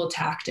survival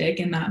tactic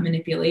in that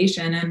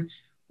manipulation, and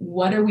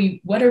what are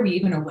we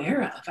even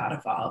aware of out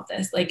of all of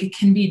this? Like, it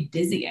can be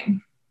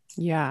dizzying.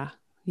 Yeah.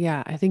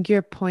 I think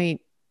your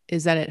point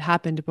is that it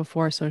happened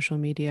before social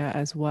media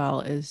as well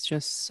is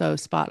just so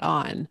spot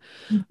on.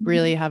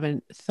 Really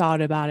haven't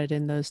thought about it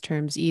in those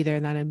terms either.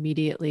 And that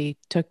immediately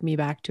took me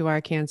back to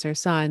our Cancer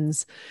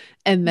sons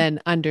and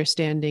then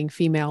understanding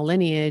female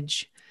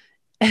lineage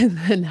and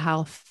then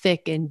how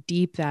thick and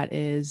deep that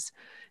is.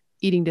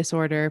 Eating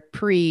disorder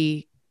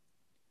pre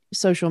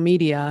social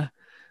media,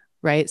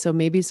 right? So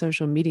maybe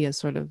social media is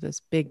sort of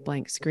this big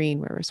blank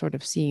screen where we're sort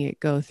of seeing it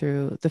go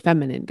through the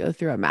feminine, go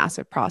through a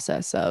massive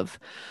process of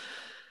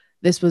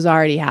this was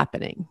already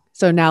happening.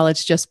 So now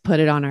let's just put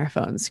it on our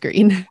phone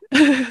screen.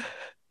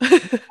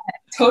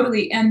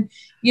 Totally. And,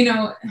 you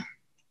know,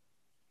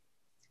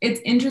 it's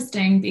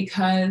interesting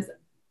because,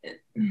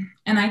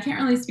 and I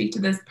can't really speak to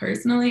this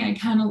personally, I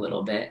can a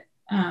little bit,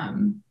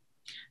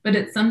 but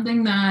it's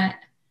something that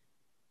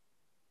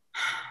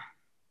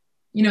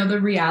you know, the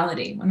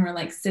reality when we're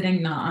like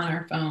sitting not on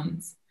our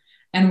phones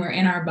and we're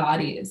in our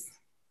bodies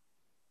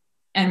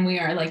and we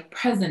are like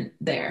present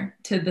there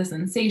to the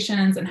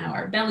sensations and how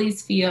our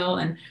bellies feel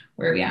and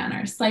where we are in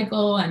our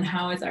cycle and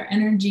how is our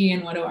energy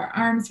and what do our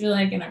arms feel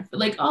like and our,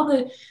 like all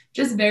the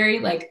just very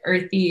like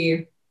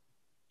earthy,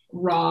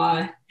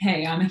 raw,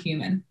 hey, I'm a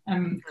human.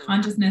 I'm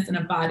consciousness in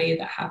a body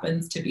that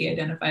happens to be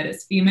identified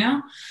as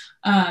female.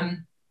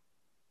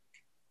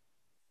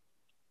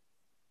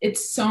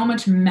 It's so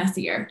much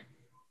messier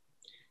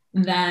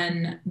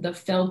than the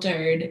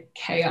filtered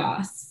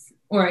chaos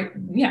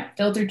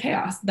filtered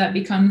chaos that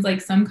becomes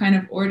like some kind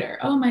of order.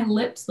 Oh, my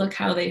lips look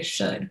how they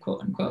should,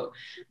 quote unquote.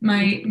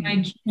 My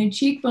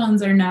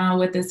cheekbones are now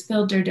with this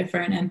filter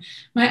different and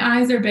my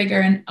eyes are bigger.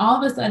 And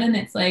all of a sudden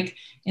it's like,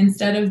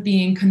 instead of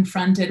being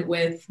confronted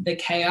with the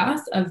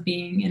chaos of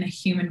being in a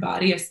human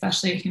body,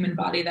 especially a human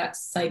body that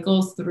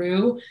cycles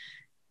through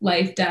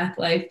life, death,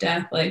 life,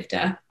 death, life,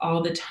 death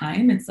all the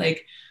time, it's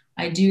like,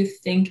 I do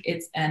think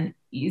it's an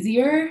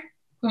easier,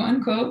 quote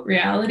unquote,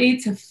 reality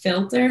to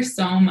filter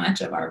so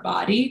much of our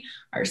body,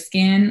 our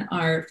skin,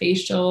 our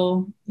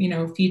facial, you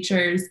know,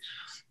 features.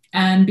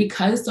 And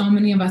because so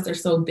many of us are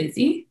so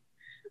busy,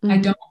 I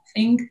don't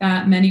think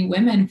that many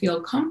women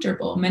feel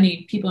comfortable,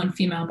 many people in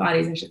female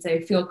bodies, I should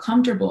say, feel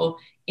comfortable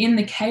in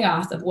the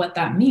chaos of what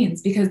that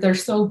means because they're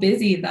so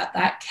busy that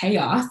that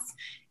chaos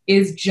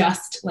is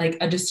just like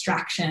a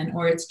distraction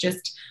or it's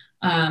just,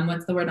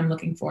 what's the word I'm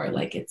looking for?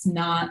 Like, it's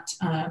not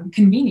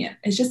convenient.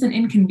 It's just an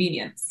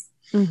inconvenience.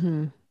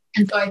 Mm-hmm.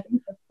 And so I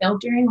think the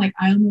filtering, like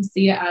I almost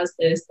see it as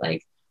this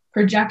like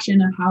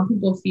projection of how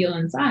people feel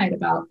inside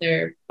about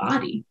their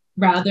body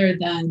rather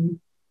than,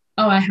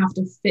 oh, I have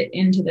to fit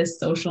into this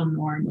social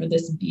norm or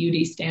this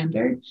beauty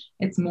standard.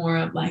 It's more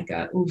of like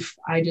oof,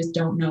 I just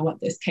don't know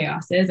what this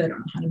chaos is. I don't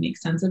know how to make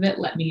sense of it.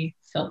 Let me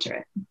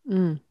filter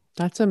it.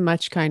 That's a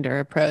much kinder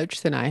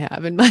approach than I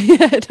have in my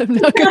head. I'm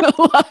not going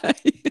to lie.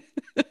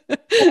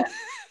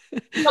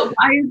 But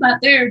why is that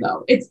there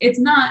though? It's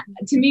not,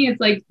 to me,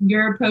 it's like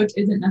your approach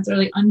isn't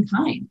necessarily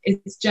unkind.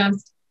 It's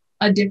just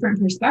a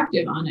different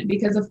perspective on it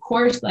because of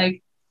course,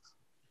 like,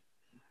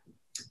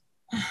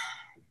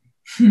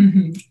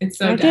 it's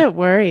so I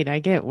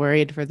get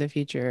worried for the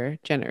future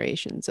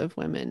generations of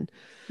women.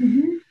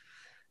 Mm-hmm.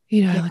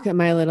 You know, I look at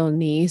my little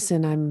niece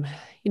and I'm,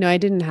 you know, I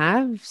didn't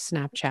have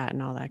Snapchat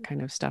and all that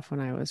kind of stuff when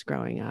I was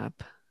growing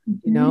up.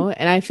 You know,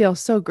 and I feel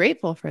so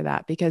grateful for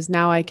that because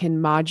now I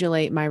can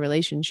modulate my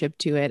relationship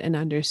to it and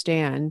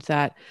understand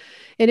that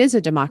it is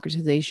a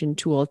democratization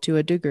tool to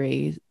a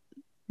degree.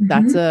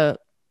 That's a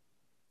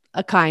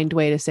kind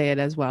way to say it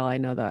as well. I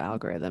know the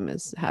algorithm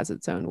has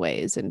its own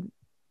ways and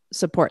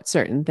supports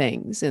certain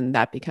things, and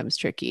that becomes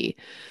tricky.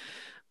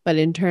 But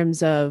in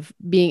terms of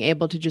being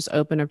able to just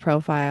open a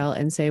profile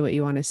and say what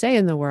you want to say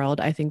in the world,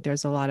 I think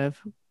there's a lot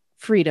of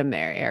freedom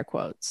there, air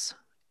quotes.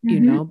 You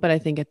know, but I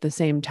think at the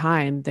same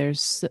time,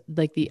 there's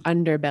like the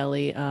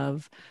underbelly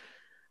of,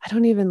 I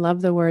don't even love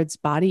the words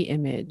body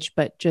image,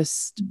 but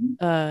just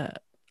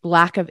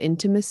lack of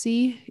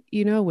intimacy,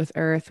 you know, with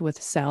earth,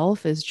 with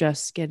self is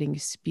just getting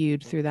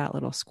spewed through that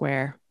little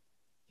square.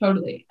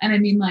 Totally. And I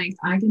mean, like,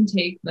 I can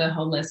take the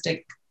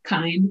holistic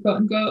kind, quote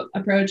unquote,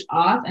 approach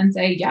off and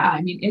say, yeah,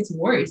 I mean, it's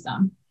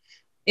worrisome.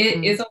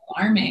 It is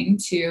alarming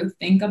to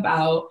think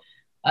about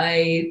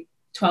a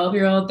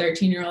 12-year-old,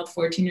 13-year-old,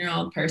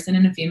 14-year-old person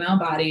in a female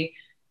body,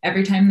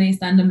 every time they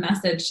send a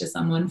message to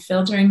someone,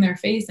 filtering their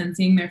face and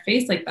seeing their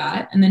face like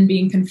that, and then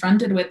being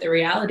confronted with the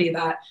reality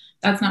that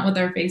that's not what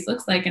their face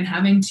looks like and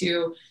having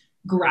to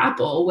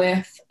grapple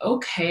with,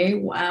 okay,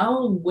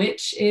 well,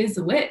 which is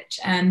which?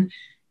 And,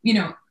 you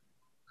know,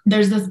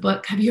 there's this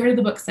book. Have you heard of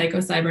the book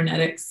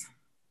Psycho-Cybernetics?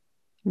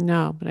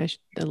 No, but I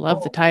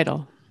love the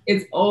title.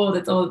 It's old.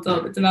 It's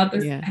about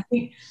this. Yeah.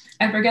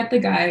 I forget the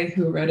guy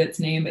who wrote its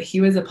name, but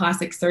he was a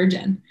plastic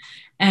surgeon.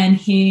 And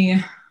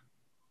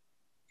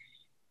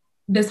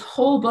this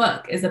whole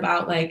book is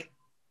about like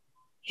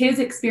his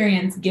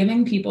experience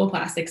giving people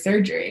plastic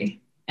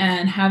surgery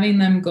and having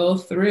them go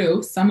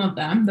through, some of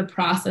them, the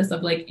process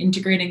of like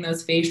integrating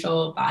those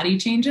facial body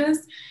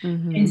changes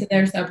into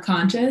their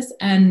subconscious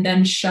and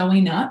then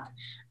showing up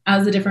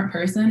as a different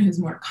person who's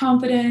more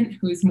confident,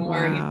 who's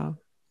more, you know,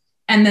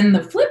 and then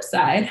the flip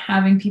side,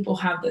 having people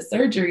have the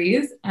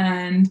surgeries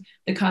and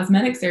the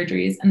cosmetic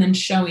surgeries and then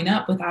showing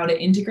up without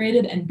it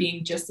integrated and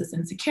being just as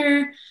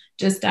insecure,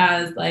 just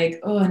as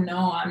like, oh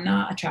no, I'm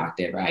not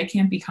attractive, or I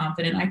can't be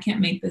confident, I can't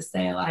make this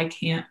sale, I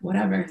can't,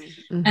 whatever.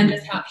 And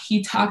just how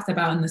he talks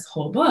about in this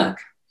whole book,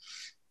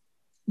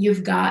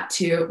 you've got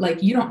to,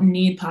 like, you don't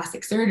need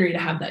plastic surgery to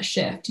have that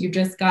shift. You've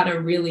just got to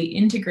really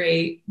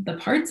integrate the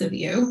parts of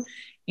you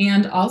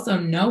and also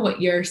know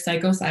what your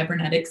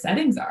psycho-cybernetic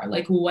settings are.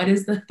 Like, what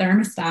is the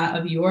thermostat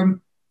of your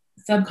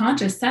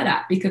subconscious set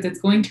at? Because it's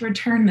going to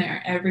return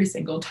there every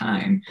single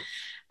time.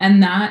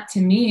 And that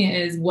to me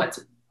is what's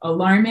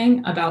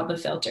alarming about the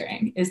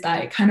filtering, is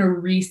that it kind of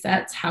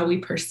resets how we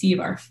perceive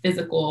our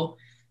physical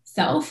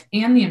self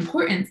and the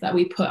importance that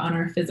we put on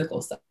our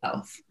physical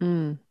self.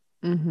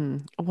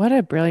 What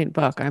a brilliant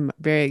book. I'm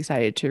very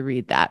excited to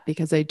read that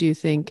because I do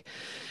think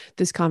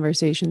this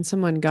conversation.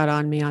 Someone got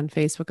on me on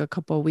Facebook a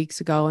couple of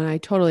weeks ago, and I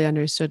totally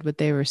understood what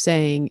they were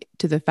saying,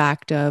 to the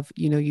fact of,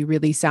 you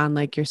really sound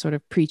like you're sort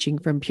of preaching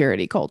from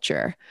purity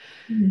culture,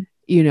 Mhm.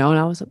 and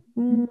I was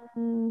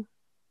like,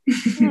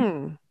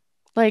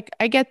 like,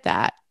 I get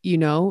that,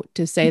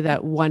 to say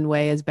that one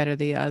way is better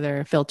than the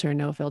other, filter,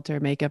 no filter,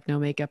 makeup, no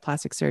makeup,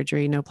 plastic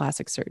surgery, no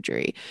plastic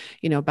surgery,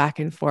 back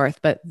and forth.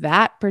 But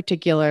that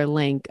particular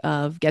link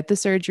of get the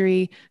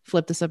surgery,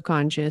 flip the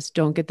subconscious,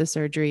 don't get the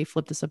surgery,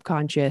 flip the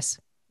subconscious,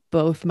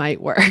 both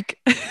might work.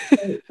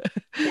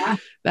 Yeah.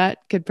 That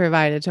could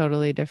provide a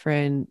totally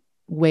different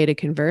way to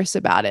converse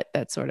about it,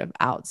 that's sort of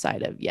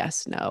outside of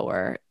yes, no,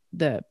 or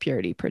the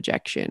purity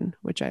projection,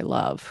 which I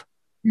love.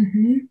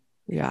 Mhm.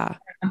 Yeah.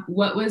 Do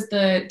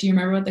you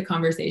remember what the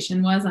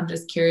conversation was? I'm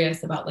just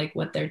curious about like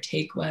what their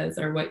take was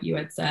or what you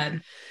had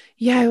said.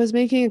 Yeah, I was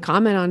making a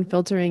comment on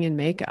filtering and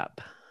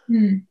makeup,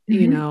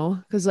 Mm-hmm.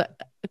 because a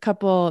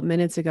couple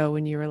minutes ago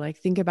when you were like,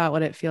 think about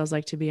what it feels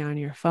like to be on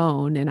your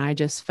phone. And I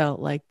just felt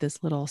like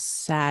this little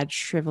sad,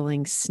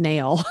 shriveling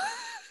snail.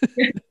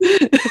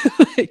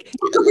 Like,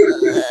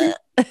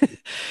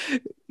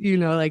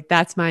 like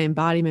that's my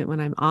embodiment when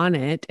I'm on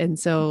it. And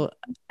so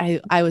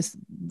I was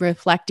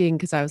reflecting,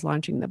 because I was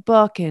launching the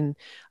book, and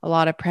a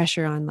lot of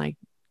pressure on like,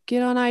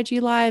 get on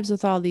IG lives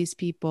with all these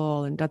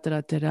people and da da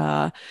da da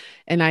da.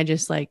 And I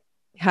just like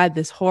had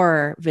this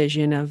horror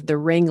vision of the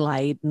ring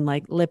light and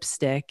like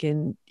lipstick,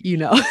 and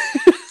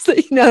it's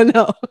like,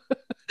 no.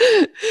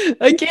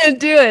 I can't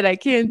do it. I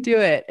can't do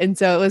it. And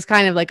so it was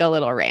kind of like a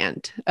little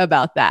rant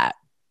about that.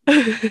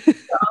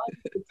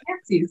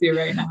 Can't see you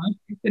right now.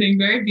 She's sitting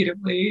very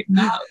beautifully,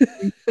 not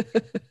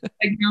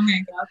like no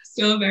makeup,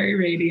 still very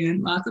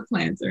radiant, lots of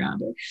plants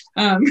around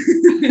her.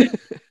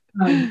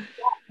 I mean,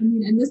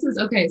 and this is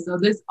okay. So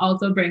this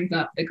also brings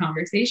up the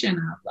conversation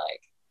of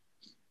like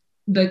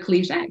the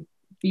cliche,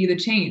 be the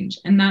change.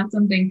 And that's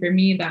something for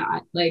me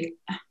that like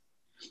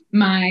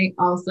my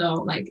also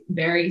like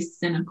very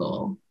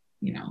cynical,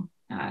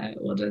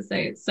 we'll just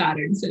say it's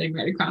Saturn sitting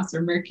right across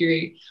from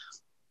Mercury.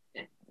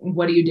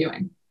 What are you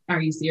doing?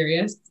 Are you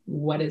serious?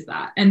 What is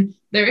that? And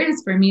there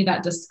is for me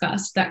that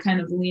disgust, that kind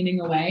of leaning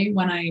away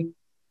when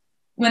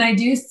I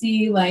do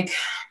see like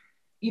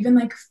even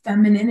like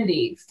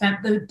femininity,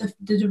 the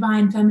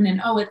divine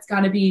feminine. Oh, it's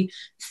got to be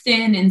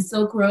thin in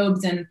silk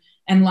robes and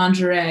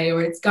lingerie,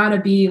 or it's got to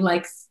be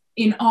like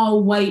in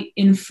all white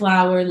in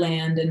flower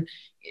land, and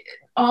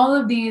all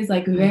of these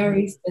like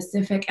very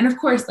specific. And of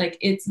course, like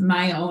it's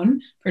my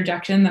own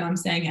projection that I'm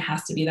saying it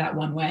has to be that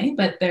one way,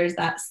 but there's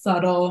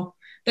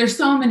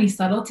so many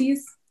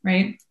subtleties,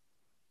 right?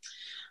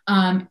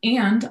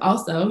 And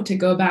also to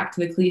go back to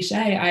the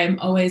cliche, I am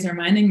always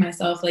reminding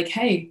myself like,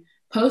 hey,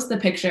 post the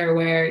picture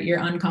where you're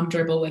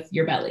uncomfortable with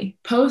your belly.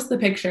 Post the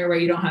picture where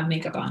you don't have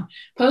makeup on.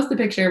 Post the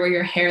picture where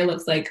your hair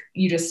looks like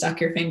you just stuck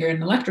your finger in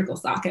an electrical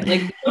socket.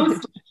 Like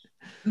post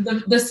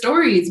the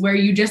stories where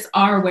you just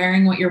are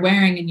wearing what you're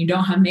wearing and you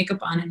don't have makeup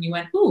on and you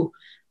went, ooh,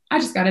 I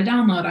just got a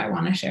download. I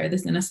want to share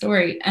this in a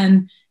story.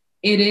 And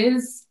it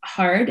is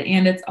hard.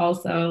 And it's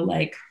also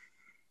like,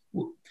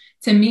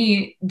 to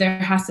me, there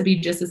has to be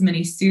just as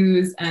many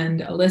Sues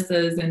and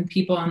Alyssas and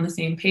people on the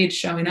same page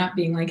showing up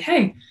being like,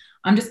 hey,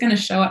 I'm just going to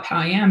show up how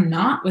I am,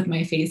 not with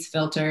my face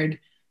filtered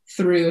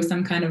through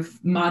some kind of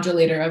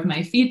modulator of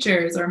my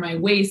features or my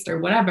waist or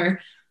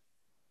whatever.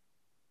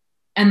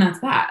 And that's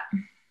that.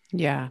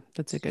 Yeah,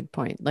 that's a good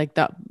point. Like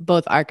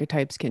both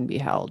archetypes can be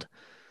held.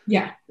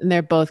 Yeah. And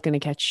they're both going to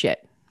catch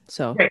shit.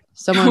 So right.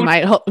 Someone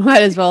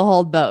might as well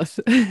hold both.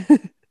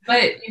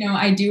 But,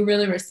 I do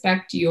really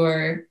respect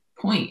your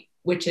point,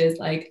 which is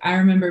like, I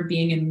remember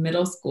being in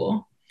middle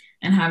school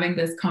and having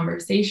this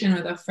conversation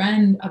with a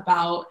friend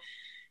about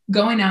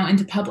going out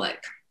into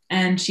public.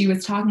 And she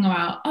was talking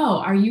about,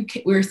 oh, we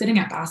were sitting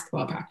at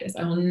basketball practice.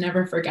 I will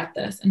never forget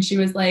this. And she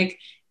was like,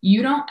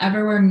 you don't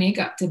ever wear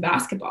makeup to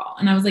basketball.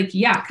 And I was like,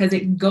 yeah, because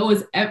it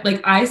goes,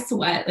 like I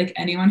sweat, like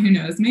anyone who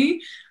knows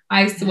me,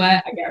 I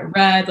sweat, I get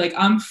red, like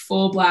I'm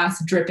full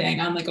blast dripping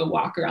on like a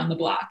walk around the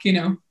block,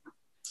 And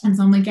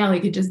so I'm like, yeah,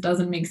 like it just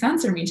doesn't make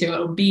sense for me to.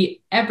 It'll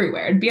be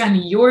everywhere. It'd be on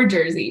your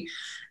jersey.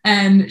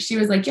 And she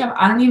was like, yeah, but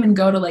I don't even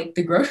go to like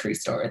the grocery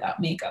store without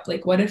makeup.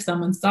 Like, what if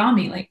someone saw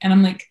me? Like, and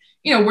I'm like,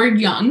 we're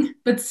young,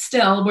 but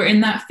still we're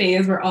in that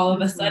phase where all of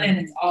a sudden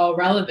it's all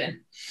relevant.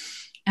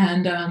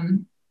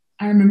 And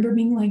I remember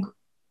being like,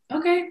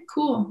 okay,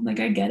 cool. Like,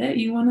 I get it.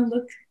 You want to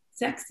look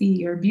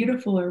sexy or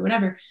beautiful or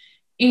whatever.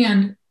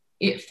 And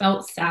it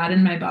felt sad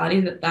in my body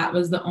that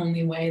was the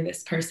only way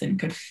this person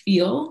could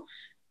feel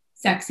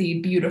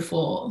sexy,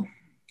 beautiful,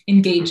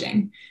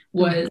 engaging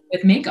was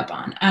with makeup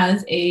on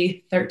as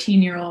a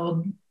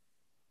 13-year-old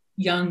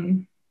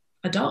young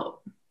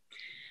adult.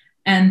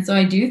 And so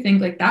I do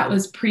think like that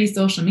was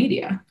pre-social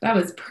media. That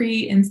was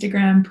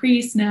pre-Instagram,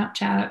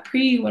 pre-Snapchat,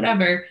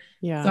 pre-whatever.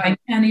 Yeah. So I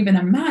can't even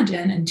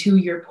imagine, and to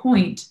your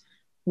point,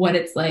 what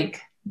it's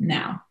like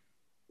now.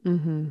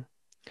 Mm-hmm.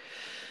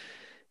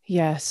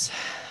 Yes.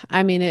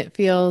 I mean, it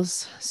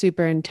feels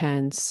super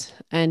intense.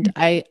 And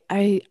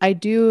I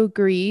do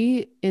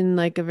agree in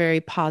like a very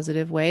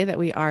positive way that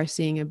we are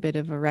seeing a bit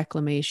of a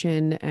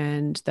reclamation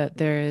and that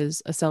there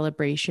is a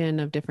celebration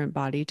of different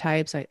body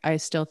types. I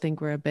still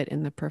think we're a bit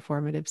in the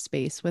performative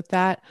space with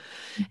that.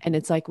 And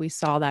it's like we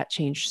saw that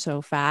change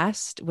so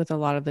fast with a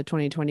lot of the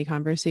 2020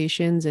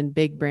 conversations and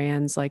big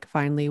brands like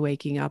finally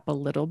waking up a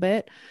little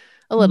bit,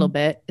 a little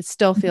bit. It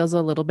still feels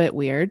a little bit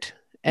weird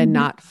and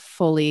not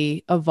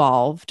fully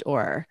evolved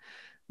or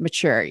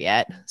mature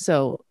yet.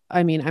 So,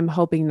 I mean, I'm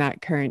hoping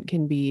that current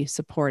can be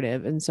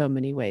supportive in so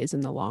many ways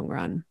in the long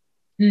run.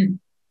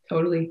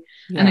 Totally.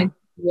 Yeah. And I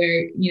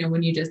where, you know,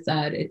 when you just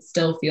said it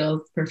still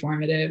feels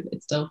performative,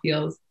 it still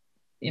feels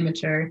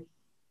immature.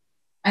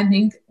 I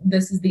think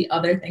this is the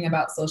other thing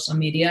about social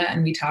media,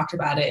 and we talked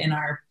about it in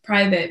our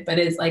private, but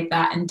is like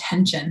that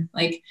intention.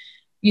 Like,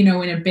 you know,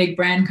 when a big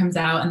brand comes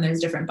out and there's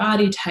different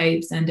body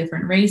types and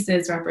different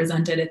races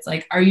represented, it's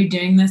like, are you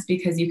doing this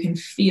because you can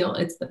feel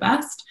it's the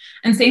best?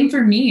 And same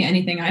for me,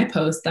 anything I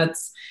post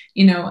that's,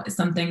 you know,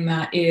 something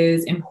that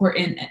is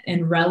important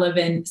and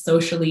relevant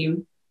socially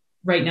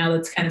right now,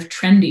 that's kind of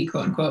trendy,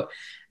 quote unquote.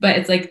 But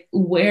it's like,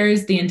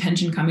 where's the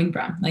intention coming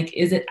from? Like,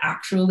 is it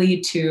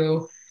actually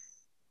to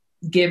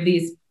give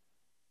these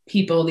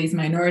people, these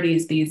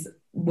minorities, these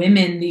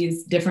women,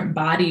 these different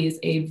bodies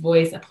a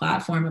voice, a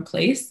platform, a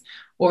place?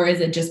 Or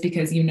is it just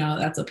because, you know,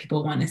 that's what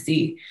people want to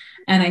see?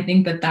 And I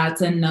think that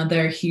that's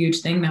another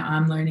huge thing that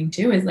I'm learning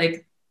too, is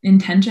like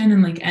intention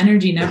and like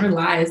energy never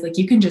lies. Like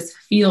you can just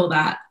feel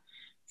that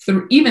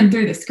through, even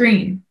through the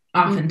screen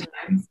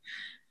oftentimes.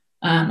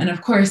 And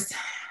of course,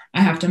 I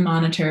have to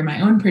monitor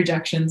my own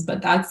projections,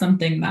 but that's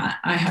something that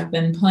I have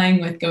been playing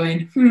with,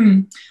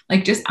 going,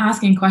 like just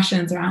asking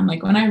questions around,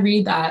 like when I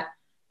read that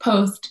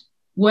post,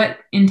 what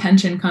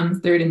intention comes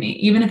through to me,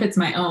 even if it's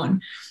my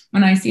own.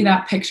 When I see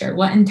that picture,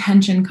 what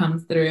intention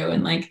comes through,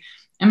 and like,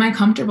 am I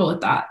comfortable with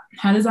that?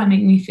 How does that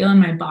make me feel in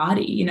my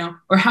body, you know,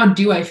 or how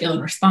do I feel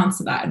in response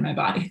to that in my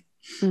body?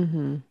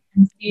 And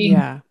seeing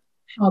how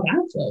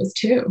that flows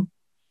too.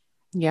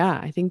 Yeah,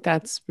 I think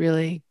that's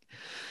really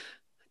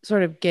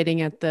sort of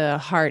getting at the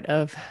heart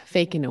of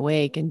Fake and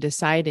Awake and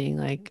deciding,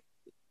 like,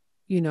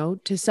 you know,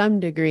 to some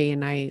degree,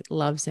 and I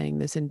love saying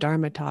this in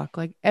Dharma talk,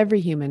 like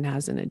every human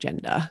has an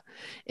agenda.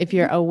 If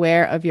you're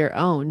aware of your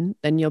own,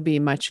 then you'll be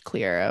much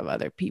clearer of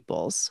other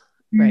people's,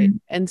 right?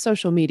 And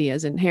social media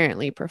is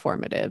inherently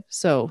performative.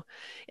 So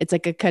it's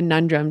like a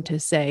conundrum to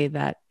say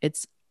that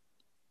it's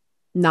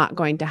not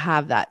going to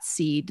have that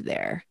seed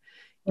there.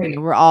 You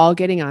know, we're all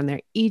getting on there,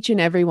 each and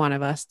every one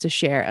of us, to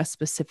share a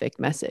specific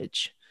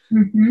message.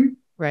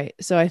 Right.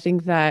 So I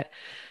think that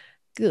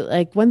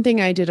like one thing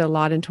I did a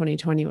lot in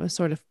 2020 was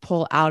sort of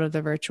pull out of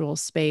the virtual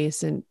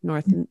space, and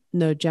North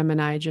Node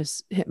Gemini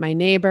just hit my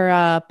neighbor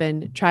up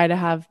and try to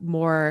have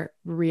more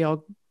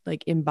real,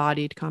 like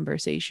embodied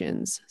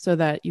conversations so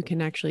that you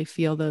can actually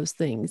feel those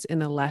things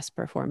in a less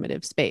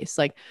performative space.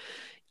 Like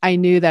I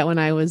knew that when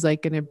I was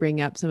like going to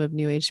bring up some of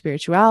New Age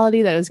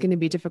spirituality, that it was going to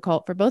be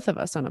difficult for both of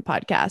us on a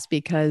podcast,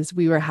 because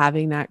we were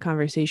having that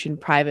conversation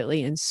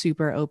privately and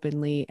super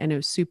openly, and it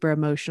was super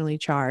emotionally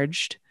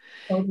charged.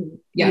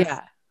 Yes.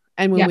 Yeah.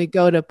 And when we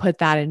go to put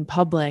that in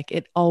public,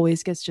 it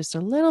always gets just a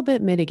little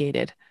bit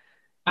mitigated.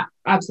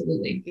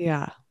 Absolutely.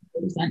 Yeah.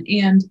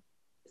 100%. And,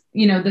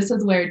 you know, this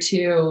is where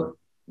too,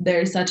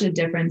 there's such a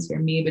difference for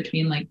me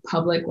between like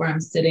public, where I'm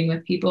sitting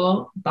with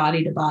people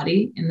body to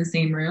body in the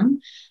same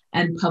room,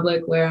 and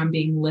public where I'm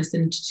being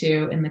listened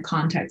to in the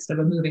context of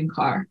a moving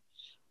car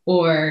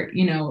or,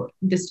 you know,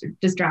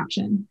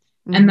 distraction.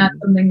 And that's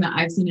something that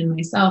I've seen in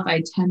myself.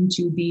 I tend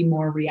to be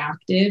more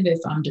reactive if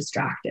I'm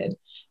distracted.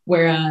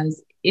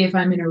 Whereas if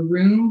I'm in a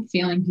room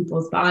feeling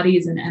people's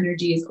bodies and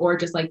energies, or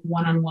just like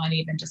one-on-one,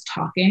 even just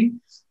talking,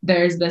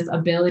 there's this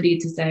ability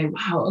to say,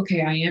 wow,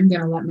 okay, I am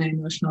going to let my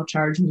emotional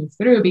charge move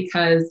through,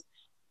 because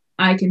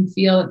I can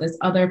feel that this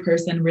other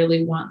person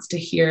really wants to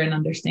hear and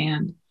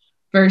understand,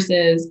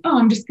 versus, oh,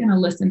 I'm just going to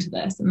listen to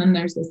this. And then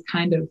there's this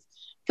kind of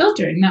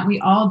filtering that we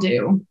all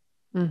do.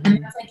 And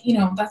that's like, you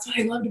know, that's what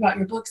I loved about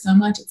your book so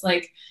much. It's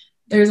like,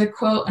 there's a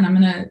quote, and I'm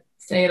going to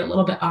say it a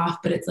little bit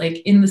off, but it's like,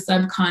 in the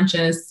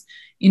subconscious,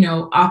 you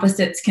know,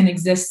 opposites can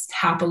exist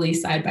happily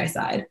side by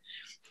side.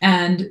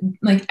 And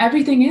like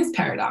everything is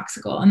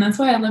paradoxical. And that's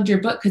why I loved your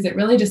book, because it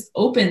really just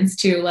opens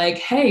to like,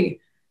 hey,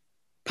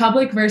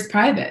 public versus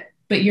private,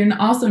 but you're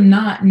also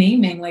not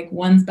naming like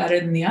one's better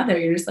than the other.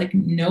 You're just like,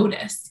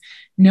 notice,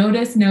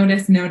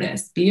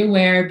 be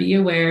aware, be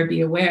aware,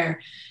 be aware.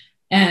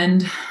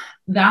 And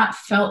that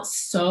felt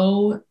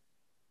so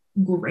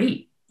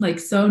great, like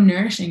so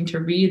nourishing to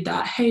read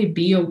that, hey,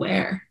 be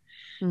aware,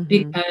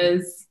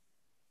 because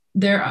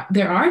there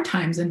are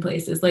times and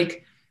places,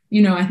 like,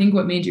 you know, I think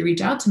what made you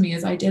reach out to me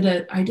is I did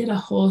a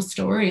whole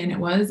story, and it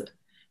was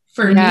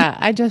for me.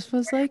 I just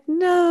was like,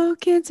 no,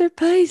 Cancer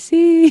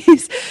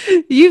Pisces,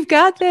 you've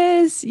got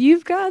this.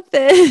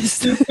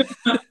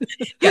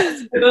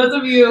 Yes, for those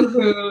of you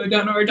who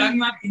don't know what we're talking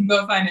about, you can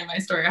go find it in my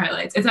story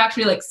highlights. It's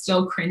actually like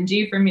still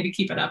cringy for me to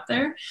keep it up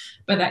there,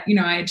 but that, you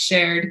know, I had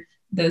shared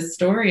this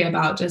story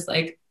about just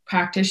like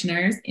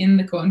practitioners in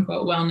the quote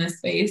unquote wellness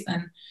space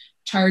and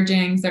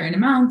charging certain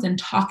amounts and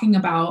talking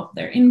about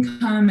their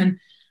income and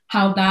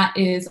how that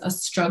is a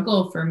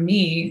struggle for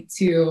me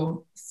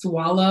to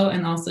swallow,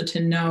 and also to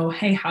know,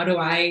 hey, how do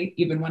I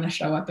even want to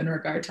show up in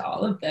regard to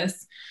all of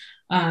this?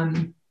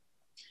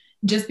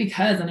 Just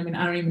because, and I mean,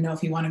 I don't even know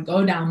if you want to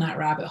go down that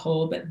rabbit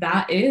hole, but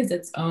that is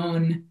its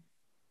own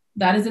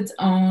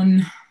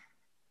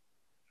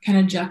kind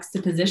of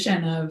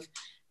juxtaposition of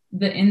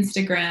the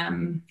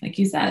Instagram, like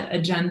you said,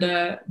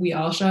 agenda. We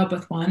all show up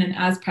with one, and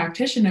as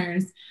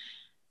practitioners,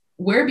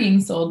 we're being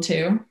sold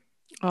to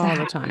all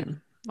the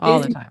time.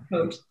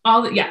 Coach.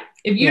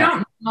 If you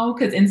don't know,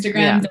 because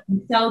Instagram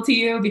doesn't sell to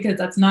you because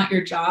that's not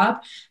your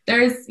job,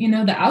 there's,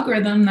 the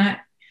algorithm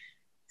that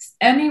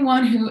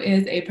anyone who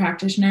is a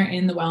practitioner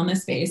in the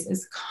wellness space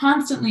is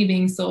constantly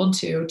being sold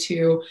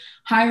to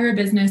hire a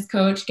business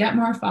coach, get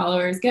more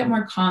followers, get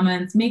more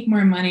comments, make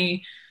more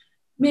money,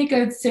 make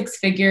a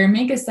 6-figure,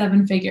 make a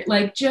 7-figure.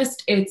 Like,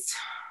 just, it's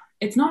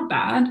not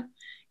bad.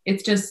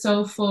 It's just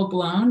so full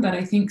blown that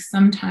I think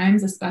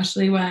sometimes,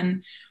 especially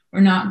when we're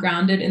not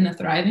grounded in the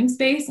thriving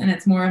space and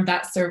it's more of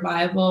that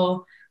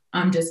survival,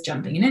 I'm just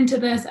jumping into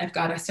this, I've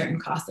got a certain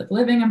cost of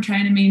living I'm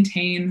trying to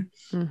maintain.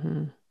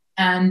 Mm-hmm.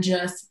 And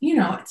just,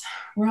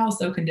 we're all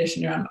so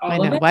conditioned around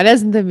all of it. Why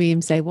doesn't the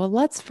meme say, well,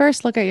 let's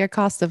first look at your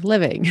cost of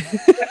living?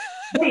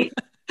 Right.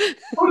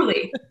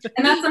 Totally.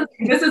 And that's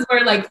something, this is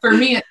where, like, for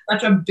me, it's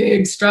such a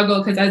big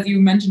struggle. Because as you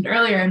mentioned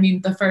earlier, I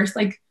mean, the first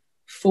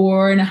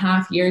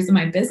 4.5 years of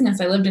my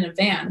business, I lived in a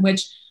van,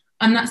 which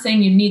I'm not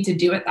saying you need to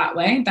do it that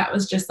way. That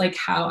was just like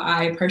how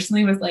I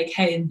personally was like,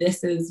 hey,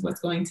 this is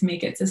what's going to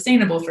make it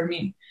sustainable for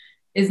me,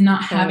 is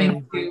not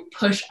having to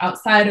push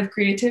outside of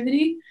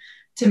creativity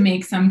to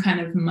make some kind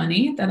of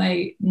money that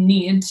I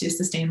need to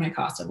sustain my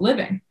cost of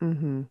living.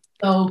 Mm-hmm.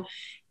 So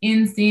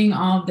in seeing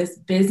all of this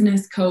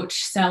business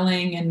coach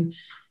selling and,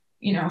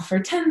 for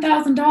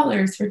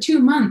 $10,000 for 2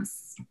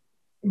 months,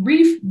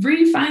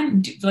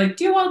 refine,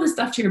 do all this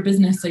stuff to your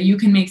business so you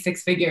can make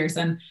 6 figures,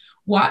 and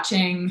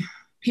watching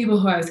people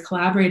who I was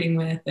collaborating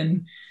with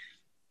and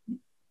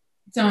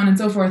so on and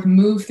so forth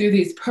move through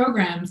these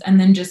programs, and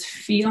then just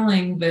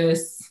feeling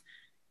this,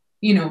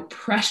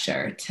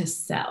 pressure to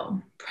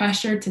sell.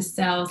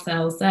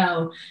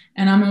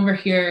 And I'm over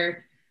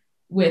here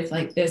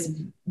with this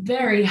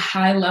very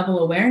high level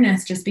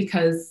awareness, just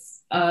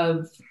because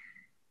of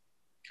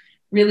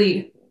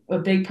really a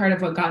big part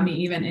of what got me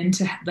even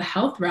into the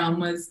health realm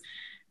was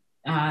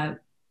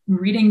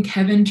reading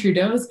Kevin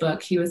Trudeau's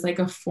book. He was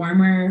a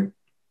former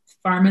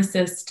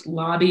pharmacist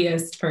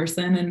lobbyist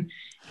person, and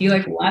he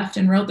left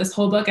and wrote this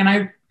whole book.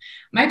 And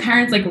my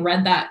parents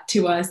read that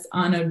to us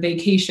on a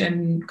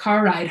vacation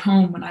car ride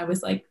home when I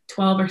was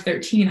 12 or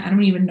 13. I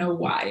don't even know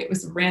why. It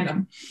was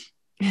random.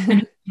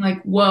 And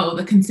whoa,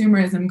 the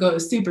consumerism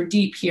goes super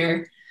deep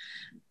here.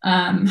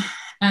 And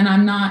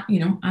I'm not,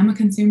 I'm a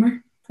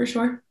consumer for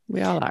sure.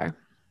 We all are.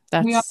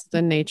 That's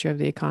the nature of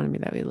the economy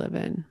that we live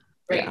in.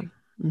 Right. Yeah.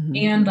 Mm-hmm.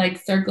 And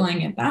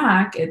circling it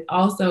back, it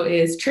also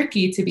is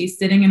tricky to be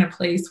sitting in a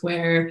place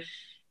where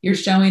you're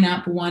showing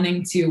up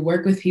wanting to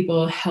work with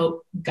people,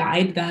 help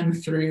guide them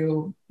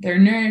through their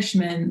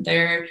nourishment,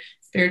 their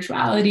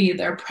spirituality,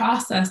 their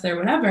process, their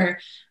whatever.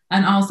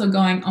 And also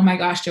going, oh my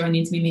gosh, do I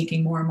need to be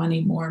making more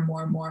money,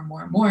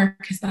 more?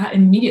 Because that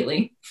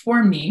immediately,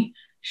 for me,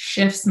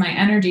 shifts my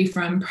energy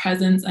from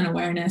presence and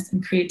awareness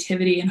and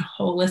creativity and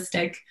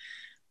holistic,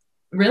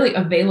 really,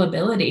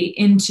 availability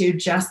into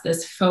just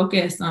this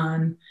focus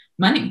on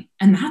money.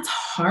 And that's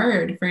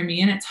hard for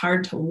me, and it's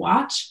hard to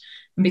watch.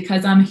 And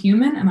because I'm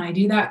human and I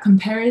do that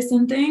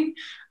comparison thing,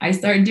 I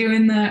start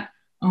doing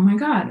oh my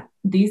God,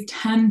 these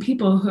 10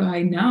 people who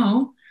I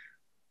know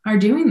are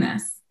doing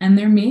this, and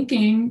they're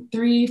making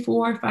 3,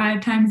 4,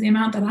 5 times the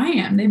amount that I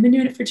am. They've been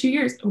doing it for 2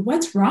 years.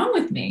 What's wrong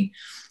with me?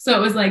 So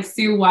it was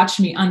Sue watched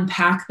me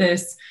unpack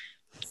this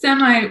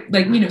sooner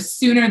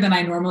than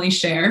I normally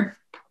share.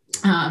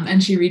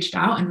 And she reached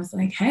out and was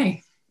like,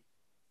 hey,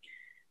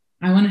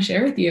 I want to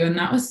share with you. And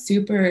that was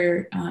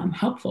super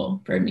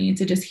helpful for me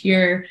to just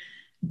hear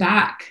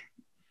back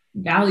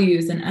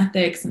values and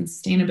ethics and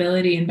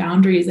sustainability and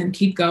boundaries and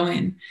keep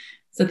going.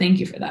 So thank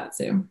you for that,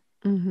 Sue.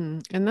 Mm-hmm.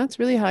 And that's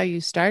really how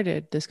you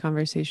started this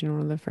conversation.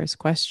 One of the first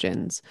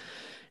questions,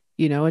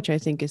 which I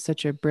think is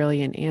such a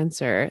brilliant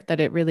answer,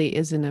 that it really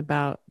isn't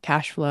about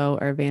cash flow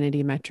or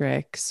vanity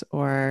metrics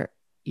or,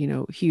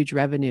 huge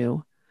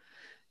revenue,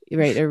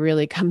 right? It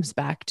really comes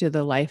back to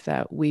the life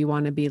that we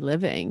want to be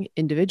living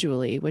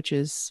individually, which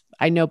is,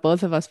 I know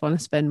both of us want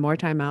to spend more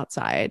time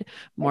outside,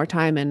 more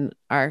time in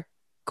our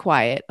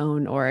quiet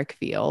own auric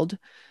field,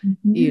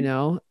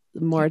 mm-hmm.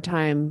 More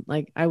time.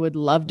 I would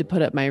love to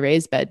put up my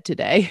raised bed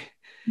today,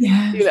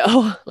 get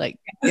off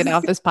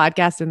this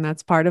podcast. And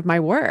that's part of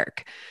my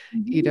work,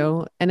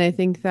 mm-hmm. And I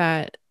think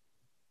that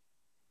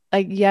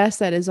yes,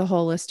 that is a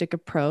holistic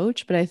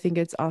approach, but I think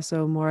it's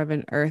also more of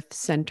an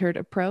earth-centered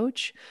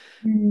approach,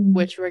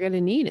 which we're going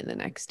to need in the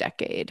next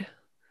decade.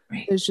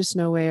 Right. There's just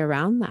no way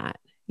around that.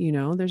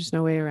 There's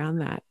no way around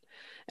that.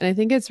 And I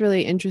think it's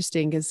really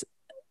interesting because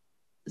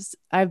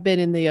I've been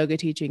in the yoga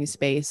teaching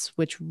space,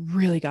 which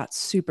really got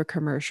super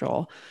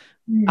commercial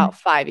Mm. about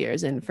 5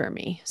 years in for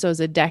me. So it was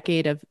a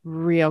decade of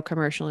real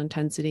commercial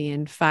intensity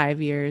and 5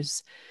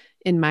 years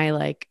in my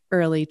like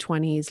early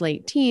 20s,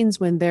 late teens,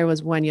 when there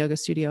was one yoga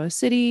studio a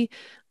city,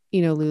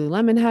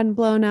 Lululemon hadn't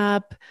blown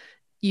up.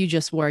 You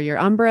just wore your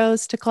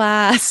Umbros to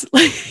class.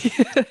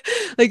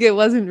 Like it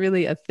wasn't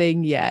really a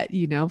thing yet.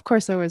 Of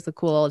course there was the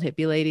cool old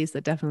hippie ladies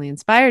that definitely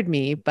inspired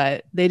me,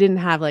 but they didn't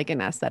have like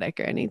an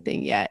aesthetic or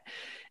anything yet.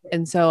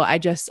 And so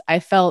I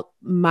felt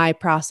my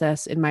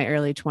process in my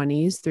early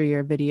 20s through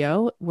your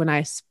video when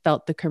I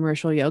felt the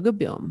commercial yoga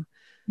boom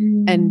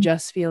and Mm.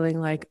 just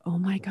feeling like, oh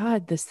my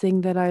God, this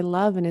thing that I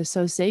love and is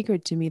so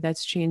sacred to me,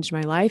 that's changed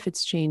my life.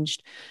 It's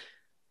changed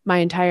my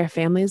entire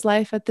family's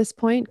life at this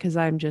point because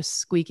I'm just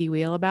squeaky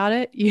wheel about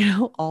it,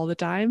 all the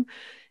time,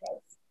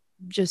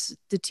 just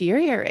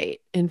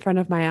deteriorate in front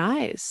of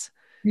my eyes,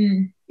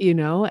 Mm.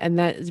 and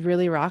that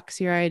really rocks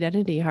your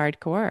identity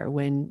hardcore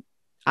when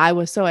I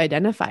was so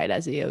identified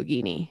as a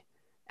yogini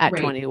at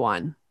Right.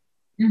 21,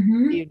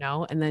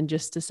 Mhm. and then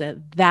just to say,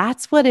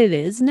 that's what it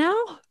is now.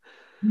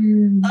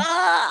 Mm.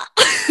 Ah!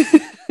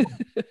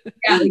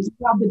 Yeah, like you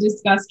have the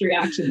disgust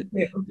reaction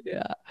too.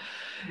 Yeah.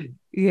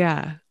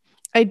 Yeah.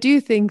 I do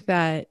think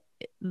that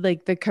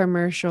like the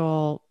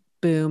commercial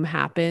boom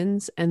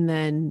happens and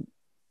then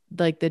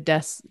like the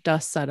dust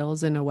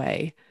settles in a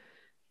way.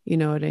 You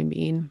know what I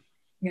mean?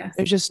 Yes.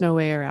 There's just no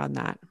way around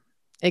that.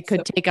 It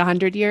could So, take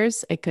 100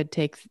 years. It could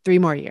take 3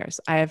 more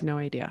years. I have no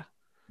idea.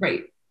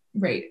 right.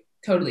 Right.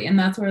 Totally. And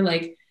that's where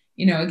like,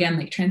 again,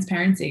 like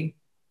transparency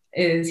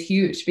is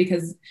huge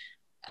because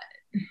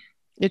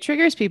It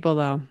triggers people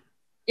though.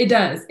 it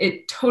does.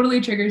 It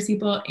totally triggers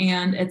people.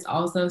 And it's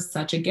also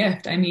such a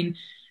gift. I mean,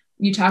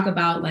 you talk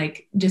about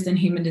like just in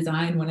human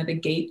design, one of the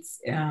gates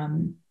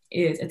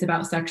is it's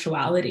about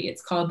sexuality.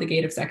 It's called the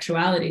gate of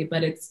sexuality,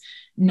 but it's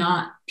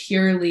not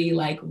purely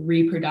like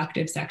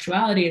reproductive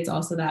sexuality. It's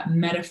also that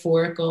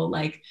metaphorical,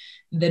 like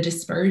the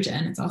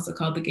dispersion. It's also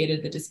called the gate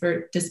of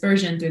the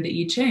dispersion through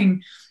the I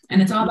Ching.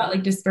 And it's all about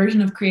like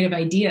dispersion of creative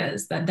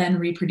ideas that then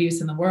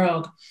reproduce in the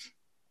world.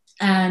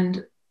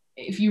 And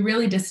if you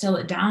really distill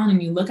it down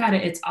and you look at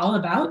it, it's all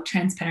about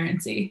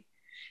transparency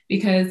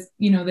because,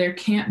 there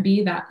can't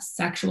be that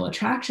sexual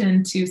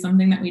attraction to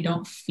something that we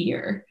don't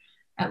fear,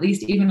 at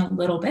least even a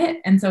little bit.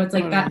 And so it's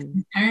like that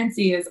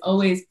transparency is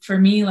always for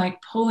me,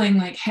 like pulling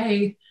like,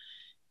 hey,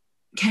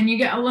 can you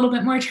get a little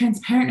bit more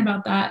transparent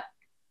about that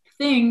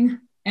thing?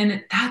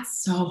 And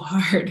that's so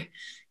hard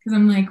because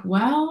I'm like,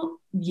 well,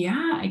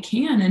 yeah, I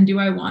can. And do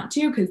I want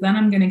to? Because then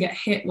I'm going to get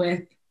hit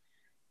with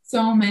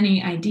so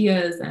many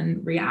ideas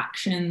and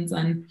reactions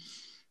and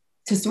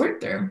to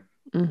sort through.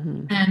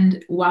 Mm-hmm.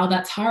 And while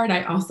that's hard,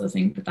 I also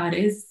think that that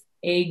is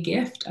a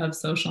gift of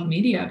social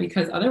media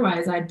because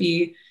otherwise I'd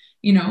be,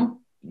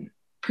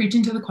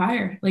 preaching to the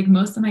choir. Like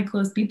most of my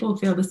close people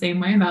feel the same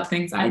way about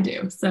things I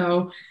do.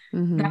 So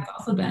that's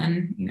also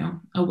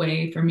been, a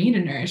way for me to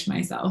nourish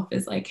myself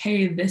is like,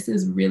 hey, this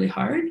is really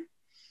hard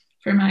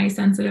for my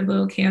sensitive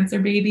little Cancer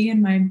baby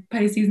and my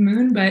Pisces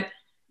moon. But,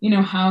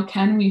 how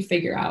can we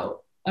figure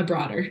out a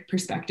broader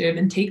perspective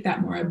and take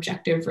that more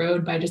objective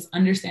road by just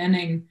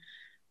understanding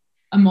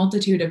a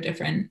multitude of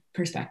different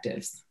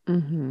perspectives.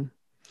 Mm-hmm.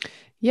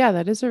 Yeah,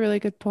 that is a really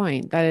good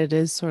point that it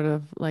is sort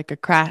of like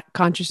a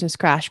consciousness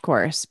crash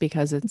course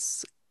because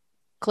it's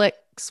click,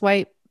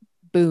 swipe,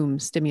 boom,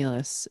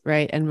 stimulus,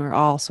 right? And we're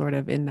all sort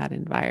of in that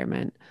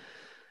environment.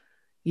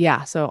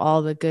 Yeah. So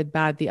all the good,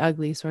 bad, the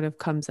ugly sort of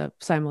comes up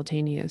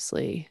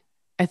simultaneously.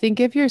 I think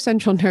if your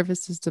central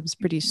nervous system's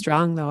pretty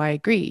strong, though, I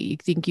agree. You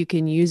think you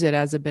can use it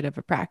as a bit of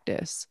a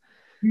practice.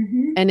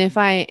 Mm-hmm. And if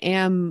I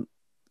am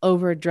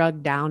over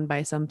drugged down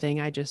by something,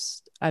 I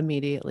just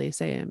immediately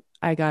say,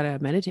 I gotta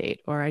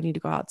meditate, or I need to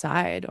go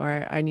outside,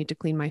 or I need to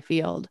clean my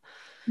field.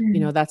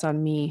 Mm-hmm. That's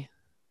on me.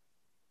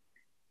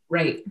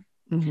 Right.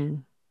 Mm-hmm.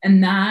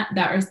 And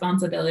that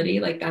responsibility,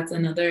 like that's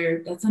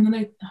another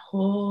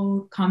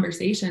whole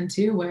conversation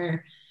too,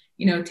 where,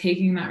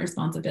 taking that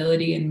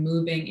responsibility and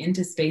moving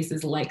into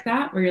spaces like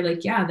that, where you're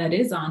like, yeah, that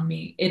is on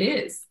me.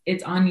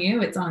 It's on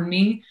you. It's on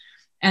me.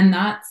 And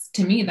that's,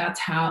 to me, that's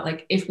how,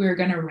 like, if we were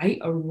going to write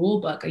a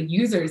rule book, a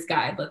user's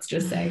guide, let's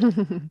just say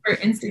for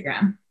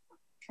Instagram,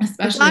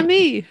 especially it's on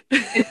me.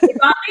 It's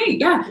on me.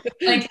 Yeah.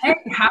 Like, hey,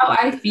 how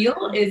I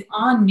feel is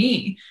on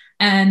me.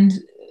 And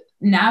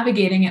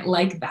navigating it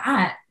like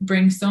that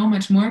brings so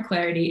much more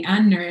clarity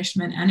and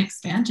nourishment and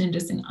expansion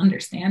just in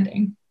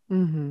understanding.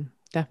 Mm-hmm.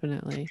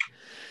 Definitely.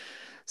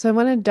 So I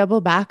want to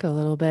double back a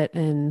little bit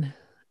and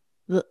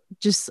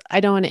I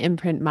don't want to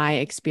imprint my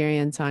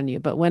experience on you,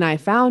 but when I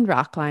found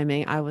rock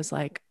climbing, I was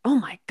like, oh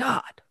my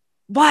God,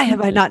 why have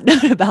I not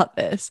known about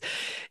this?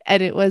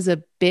 And it was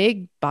a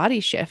big body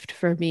shift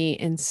for me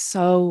in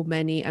so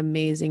many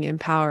amazing,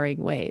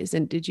 empowering ways.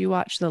 And did you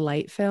watch the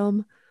Light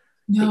film?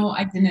 No,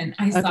 I didn't.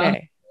 I saw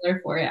the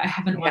trailer for it. I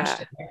haven't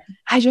watched it yet.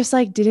 I just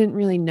didn't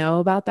really know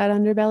about that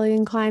underbelly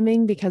and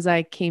climbing because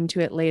I came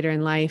to it later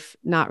in life,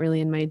 not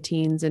really in my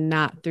teens and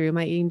not through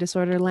my eating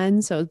disorder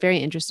lens. So it was very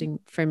interesting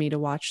for me to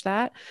watch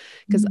that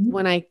because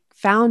when I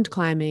found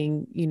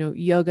climbing,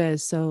 yoga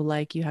is so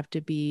like you have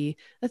to be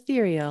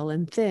ethereal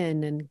and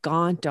thin and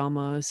gaunt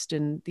almost,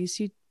 and these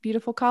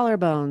beautiful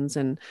collarbones.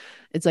 And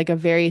it's like a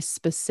very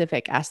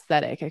specific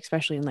aesthetic,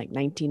 especially in like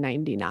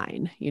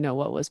 1999,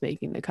 what was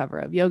making the cover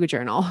of Yoga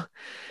Journal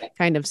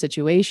kind of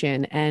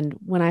situation. And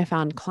when I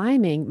found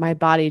climbing, my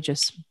body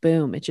just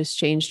boom, it just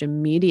changed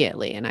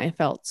immediately. And I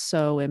felt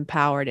so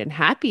empowered and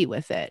happy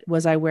with it.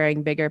 Was I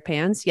wearing bigger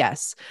pants?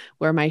 Yes.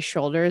 Were my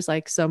shoulders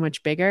like so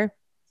much bigger?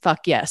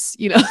 Fuck yes.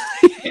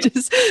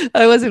 Just,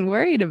 I wasn't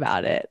worried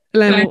about it.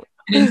 And I don't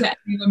get into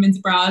any women's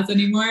bras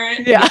anymore.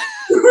 Yeah.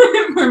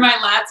 Where my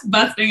lats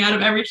busting out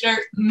of every shirt.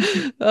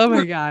 Oh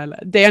my God.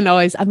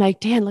 I'm like,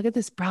 Dan, look at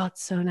this bra.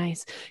 It's so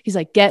nice. He's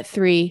like, get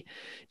 3.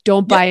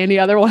 Don't buy any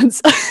other ones.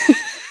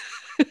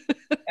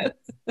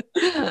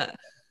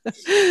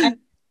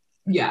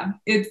 Yeah.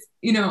 It's,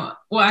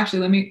 well,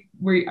 actually,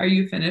 are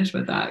you finished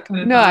with that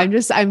kind of No,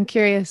 thought? I'm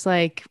curious,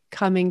 like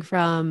coming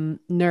from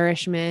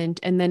nourishment,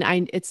 and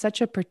then it's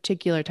such a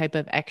particular type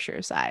of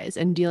exercise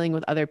and dealing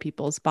with other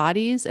people's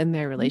bodies and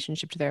their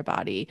relationship to their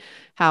body.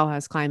 How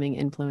has climbing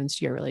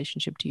influenced your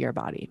relationship to your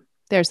body?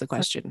 There's the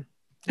question.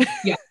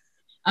 Yeah.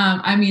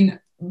 I mean,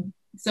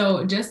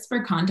 so just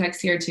for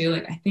context here too,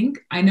 like,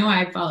 I know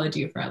I followed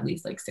you for at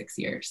least like 6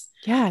 years.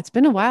 Yeah. It's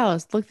been a while. I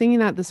was thinking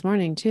that this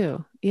morning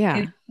too.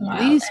 Yeah.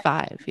 At least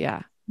 5.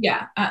 Yeah.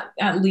 Yeah,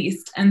 at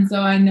least. And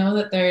so I know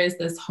that there is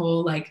this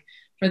whole, like,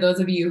 for those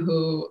of you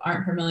who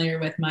aren't familiar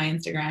with my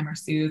Instagram or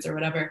Sue's or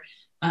whatever,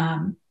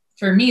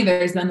 for me,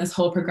 there's been this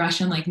whole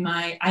progression. Like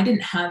I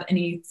didn't have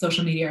any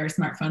social media or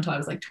smartphone until I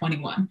was like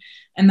 21.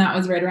 And that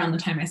was right around the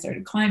time I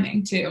started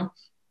climbing too.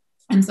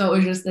 And so it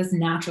was just this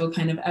natural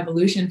kind of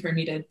evolution for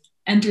me to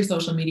enter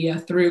social media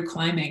through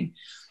climbing.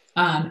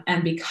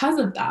 And because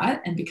of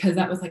that, and because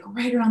that was like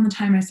right around the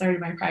time I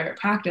started my private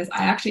practice,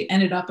 I actually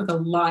ended up with a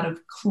lot of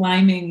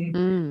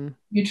climbing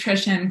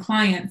nutrition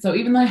clients. So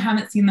even though I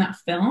haven't seen that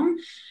film,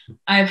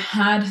 I've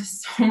had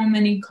so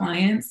many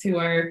clients who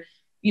are,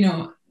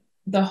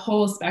 the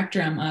whole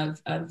spectrum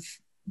of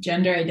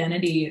gender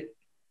identity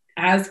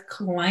as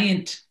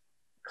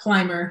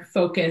climber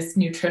focused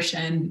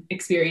nutrition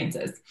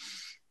experiences.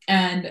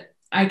 And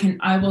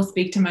I will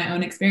speak to my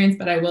own experience,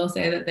 but I will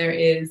say that there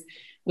is,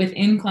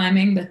 within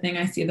climbing, the thing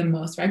I see the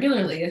most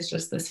regularly is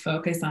just this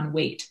focus on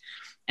weight.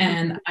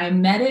 And I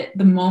met it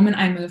the moment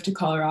I moved to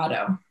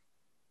Colorado,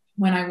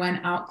 when I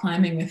went out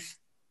climbing with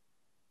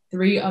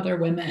 3 other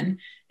women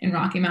in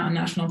Rocky Mountain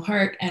National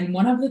Park. And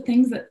one of the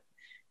things that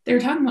they were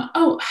talking about,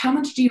 oh, how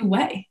much do you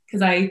weigh?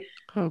 Because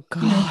oh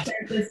God,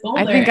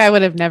 I think I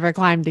would have never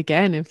climbed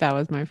again if that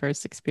was my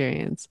first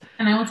experience.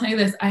 And I will tell you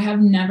this, I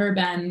have never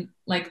been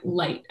like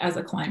light as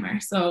a climber.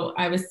 So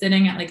I was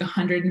sitting at like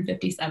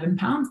 157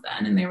 pounds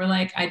then. And they were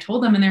like, I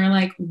told them, and they were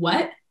like,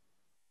 what?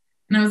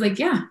 And I was like,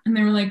 yeah. And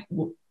they were like,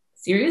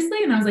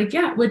 seriously? And I was like,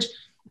 yeah, which,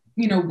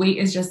 weight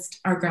is just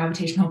our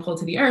gravitational pull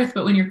to the earth.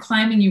 But when you're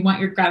climbing, you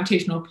want your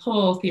gravitational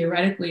pull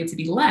theoretically to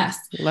be less.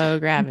 Low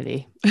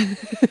gravity.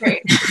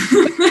 Right.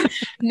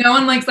 No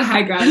one likes the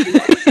high gravity.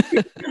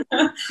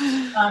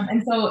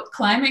 And so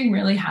climbing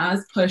really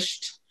has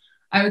pushed,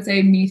 I would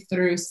say, me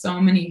through so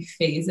many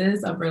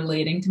phases of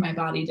relating to my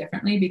body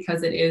differently,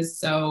 because it is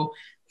so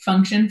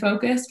function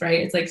focused, right?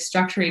 It's like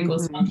structure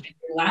equals function.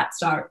 Your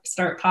lats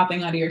start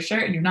popping out of your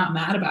shirt and you're not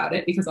mad about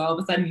it, because all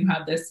of a sudden you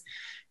have this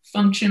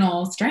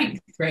functional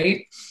strength,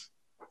 right?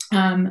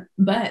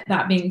 But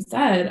that being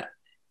said,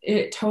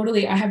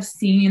 I have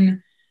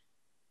seen,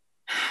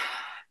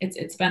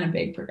 it's been a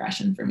big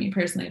progression for me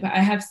personally, but I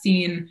have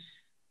seen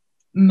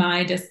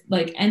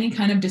like any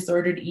kind of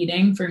disordered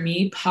eating for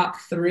me pop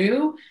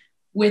through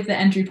with the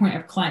entry point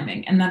of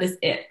climbing. And that is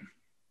it.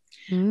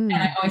 And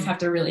I always have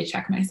to really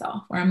check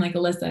myself, where I'm like,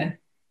 Alyssa,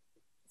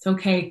 it's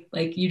okay.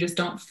 Like, you just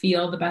don't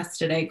feel the best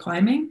today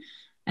climbing,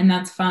 and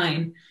that's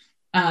fine.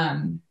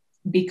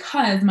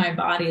 Because my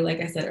body,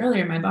 like I said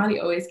earlier, my body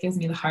always gives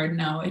me the hard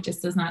no. It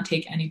just does not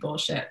take any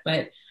bullshit.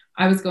 But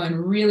I was going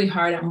really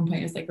hard at one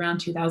point. It was like around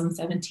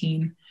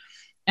 2017.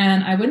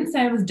 And I wouldn't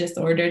say I was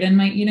disordered in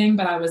my eating,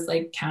 but I was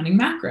like counting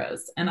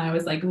macros, and I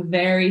was like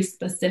very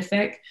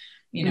specific.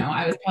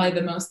 I was probably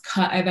the most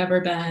cut I've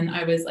ever been.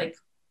 I was like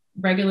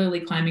regularly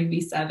climbing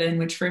V7,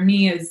 which for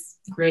me is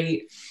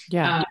great.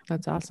 Yeah,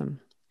 that's awesome.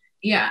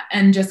 Yeah.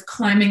 And just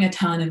climbing a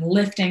ton and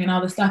lifting and all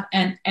this stuff.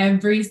 And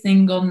every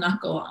single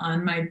knuckle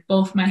on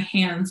both my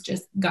hands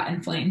just got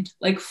inflamed,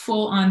 like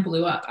full on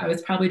blew up. I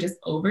was probably just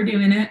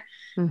overdoing it,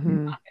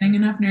 not getting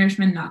enough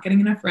nourishment, not getting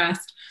enough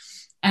rest.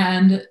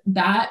 And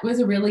that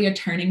was really a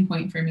turning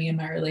point for me in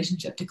my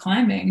relationship to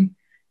climbing,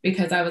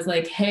 because I was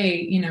like,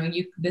 hey,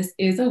 this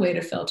is a way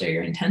to filter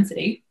your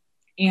intensity,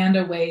 and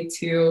a way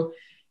to,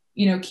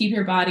 keep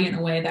your body in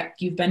a way that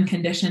you've been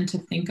conditioned to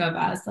think of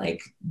as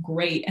like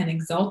great and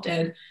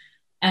exalted.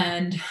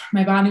 And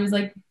my body was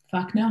like,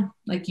 fuck no,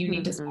 like, you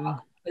need to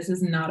stop. This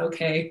is not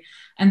okay.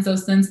 And so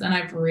since then,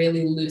 I've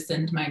really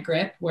loosened my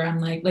grip, where I'm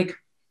like,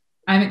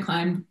 I haven't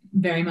climbed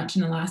very much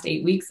in the last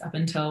 8 weeks up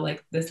until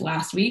like this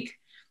last week.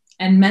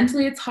 And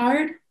mentally it's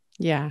hard.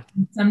 Yeah.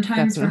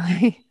 Sometimes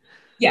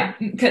Yeah,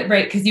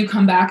 right. Because you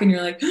come back and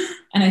you're like,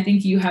 and I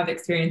think you have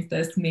experienced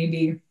this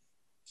maybe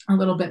a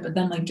little bit, but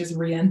then like just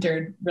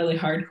re-entered really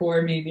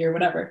hardcore maybe or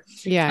whatever.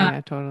 Yeah,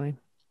 totally.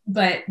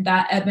 But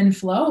that ebb and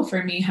flow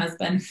for me has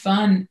been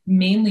fun,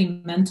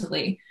 mainly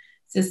mentally,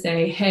 to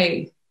say,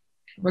 hey,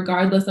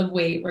 regardless of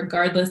weight,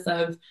 regardless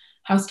of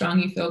how strong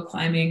you feel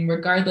climbing,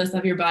 regardless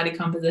of your body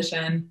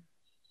composition,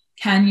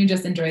 can you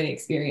just enjoy the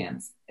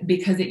experience?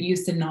 Because it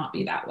used to not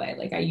be that way.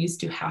 Like I used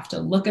to have to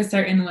look a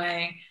certain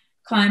way,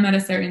 climb at a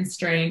certain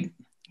strength.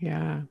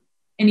 Yeah.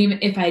 And even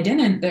if I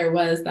didn't, there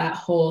was that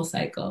whole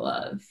cycle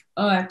of,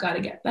 oh, I've got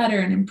to get better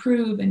and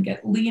improve and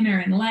get leaner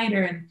and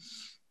lighter. And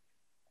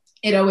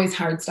it always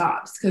hard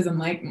stops because I'm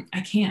like,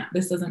 I can't,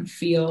 this doesn't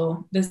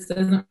feel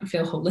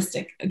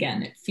holistic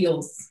again. It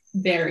feels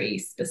very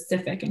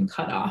specific and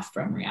cut off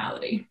from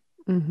reality.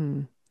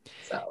 Mm-hmm.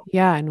 So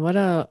yeah. And what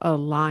a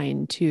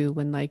line too,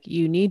 when like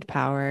you need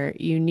power,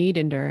 you need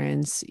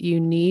endurance, you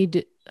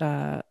need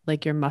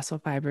like your muscle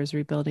fibers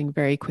rebuilding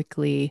very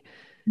quickly.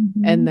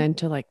 And then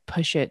to like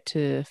push it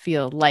to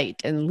feel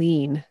light and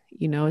lean,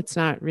 you know, it's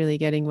not really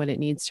getting what it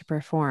needs to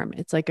perform.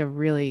 It's like a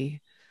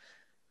really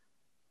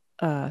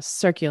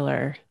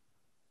circular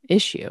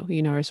issue,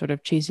 you know, or sort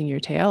of chasing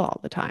your tail all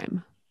the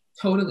time.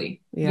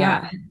 Totally.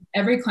 Yeah.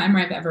 Every climber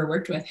I've ever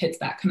worked with hits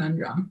that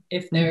conundrum.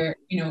 If they're,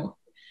 you know,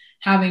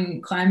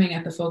 having climbing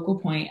at the focal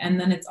point, and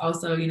then it's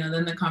also, you know,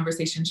 then the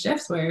conversation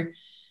shifts where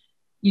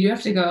you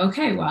have to go,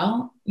 okay,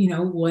 well, you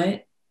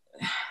know,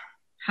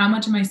 how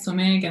much am I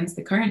swimming against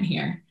the current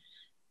here?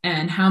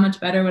 And how much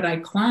better would I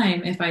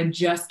climb if I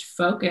just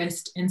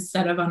focused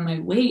instead of on my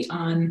weight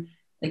on,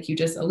 like you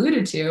just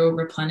alluded to,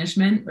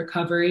 replenishment,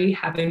 recovery,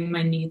 having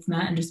my needs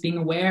met, and just being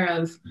aware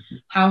of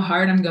how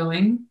hard I'm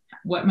going,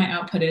 what my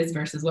output is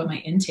versus what my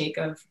intake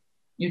of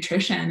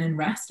nutrition and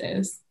rest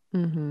is.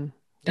 Mm-hmm.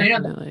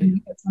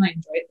 Definitely. That's when I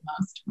enjoy it the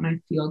most, when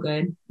I feel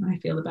good, when I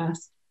feel the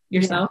best.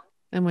 Yourself?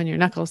 Yeah. And when your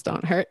knuckles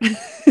don't hurt.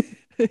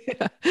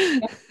 Yeah,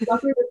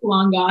 it's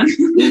long gone.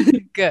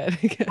 Good.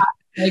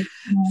 Like,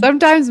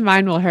 sometimes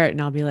mine will hurt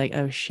and I'll be like,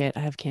 oh shit, I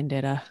have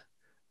candida.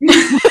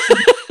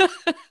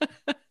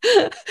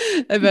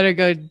 I better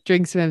go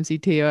drink some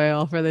MCT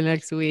oil for the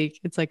next week.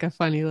 It's like a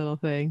funny little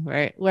thing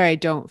where I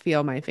don't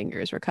feel my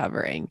fingers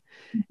recovering,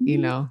 you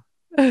know?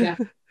 Yeah.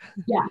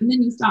 And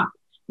then you stop.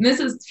 And this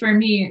is for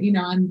me, you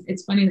know, and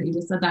it's funny that you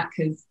just said that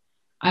because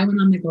I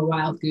went on like a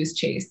wild goose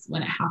chase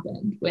when it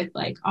happened with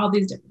like all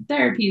these different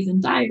therapies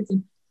and diets.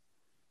 And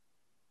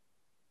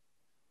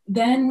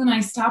then when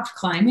I stopped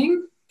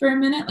climbing for a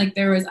minute, like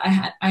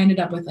I ended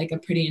up with like a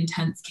pretty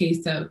intense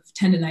case of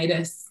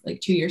tendonitis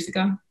like 2 years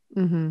ago.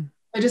 Mm-hmm.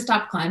 I just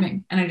stopped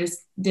climbing and I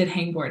just did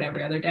hangboard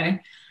every other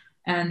day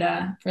and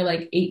for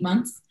like 8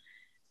 months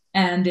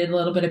and did a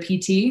little bit of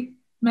PT.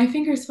 My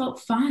fingers felt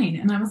fine.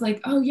 And I was like,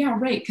 oh yeah,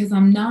 right. Because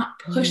I'm not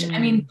pushing. I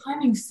mean,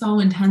 climbing's so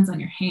intense on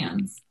your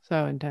hands.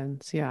 So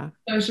intense. Yeah.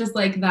 So it's just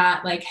like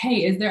that, like,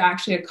 hey, is there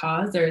actually a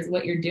cause or is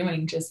what you're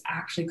doing just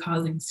actually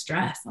causing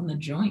stress on the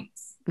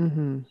joints?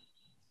 Mm-hmm.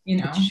 You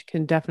know, which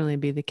can definitely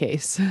be the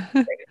case.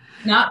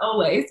 Not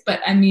always,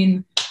 but I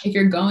mean, if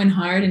you're going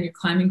hard and you're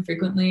climbing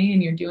frequently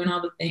and you're doing all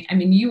the things, I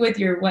mean, you with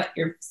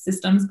your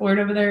systems board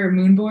over there or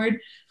moon board.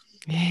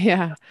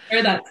 Yeah.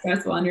 Or that's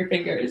stressful on your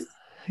fingers.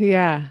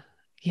 Yeah.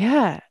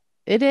 Yeah,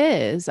 it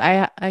is.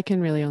 I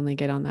can really only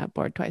get on that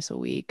board twice a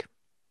week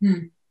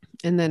and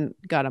then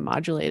got to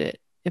modulate it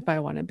if I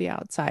want to be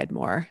outside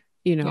more,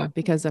 you know,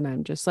 because then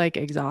I'm just like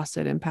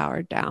exhausted and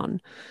powered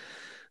down,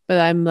 but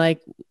I'm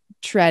like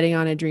treading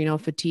on adrenal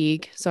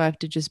fatigue. So I have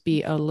to just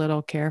be a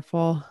little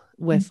careful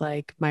with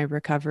like my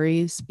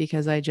recoveries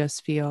because I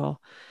just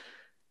feel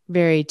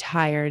very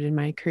tired in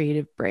my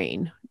creative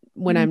brain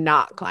when I'm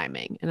not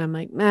climbing. And I'm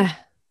like, meh,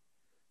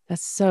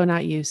 that's so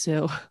not you,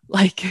 Sue.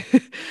 Like,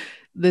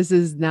 this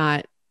is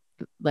not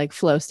like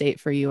flow state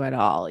for you at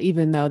all,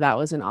 even though that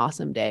was an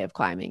awesome day of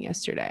climbing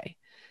yesterday.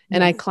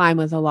 And I climb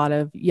with a lot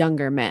of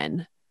younger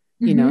men,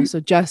 you know, so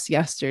just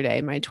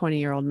yesterday, my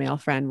 20-year-old male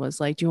friend was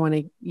like, do you want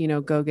to, you know,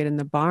 go get in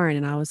the barn?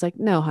 And I was like,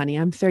 no, honey,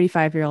 I'm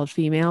 35-year-old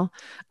female.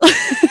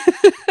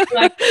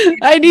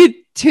 I need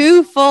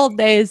 2 full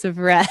days of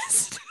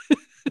rest.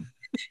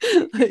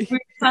 Like, we're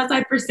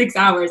outside for 6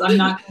 hours. I'm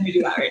not going to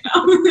do that right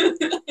now.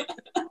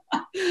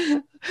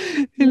 And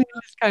he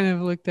just kind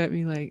of looked at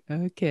me like,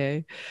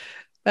 okay.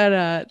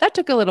 But that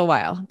took a little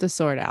while to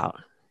sort out,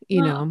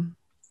 you know?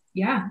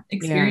 Yeah.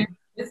 Experience,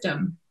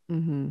 wisdom.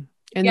 Mm-hmm.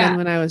 And then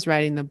when I was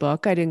writing the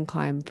book, I didn't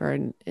climb for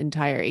an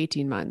entire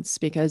 18 months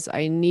because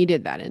I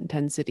needed that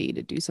intensity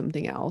to do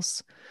something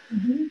else.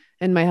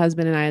 And my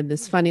husband and I had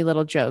this funny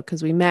little joke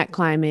because we met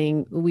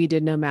climbing. We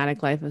did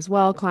nomadic life as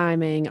well,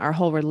 climbing. Our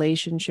whole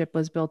relationship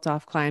was built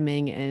off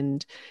climbing.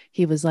 And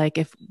he was like,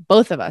 if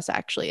both of us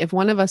actually, if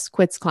one of us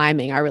quits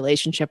climbing, our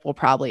relationship will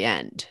probably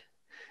end,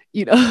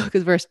 you know,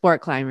 because we're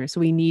sport climbers. So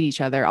we need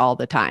each other all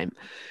the time.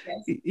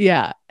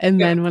 Yeah.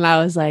 And then when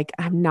I was like,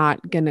 I'm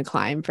not going to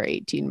climb for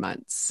 18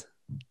 months.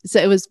 So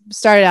it was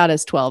started out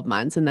as 12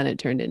 months and then it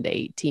turned into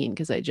 18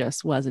 because I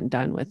just wasn't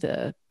done with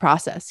the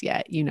process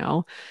yet, you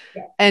know?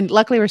 And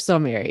luckily we're still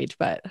married,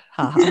 but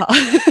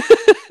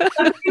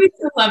We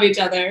still love each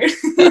other.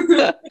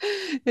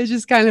 It's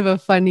just kind of a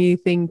funny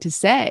thing to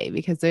say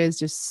because there's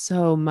just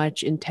so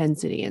much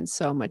intensity and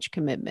so much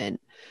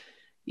commitment.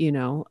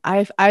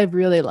 I've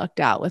really lucked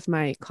out with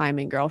my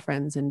climbing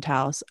girlfriends in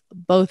Taos.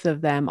 Both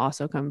of them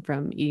also come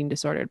from eating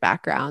disordered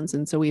backgrounds.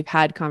 And so we've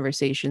had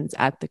conversations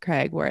at the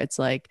Craig where it's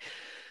like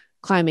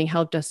climbing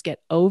helped us get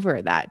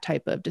over that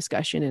type of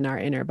discussion in our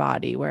inner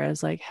body.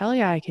 Whereas like, hell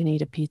yeah, I can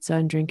eat a pizza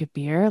and drink a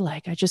beer.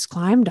 Like I just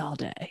climbed all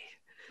day.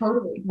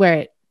 Totally. Where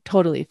it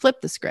totally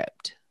flipped the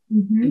script,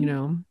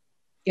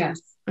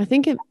 Yes.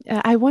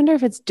 I wonder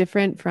if it's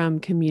different from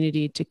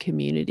community to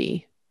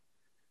community.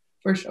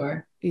 For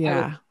sure.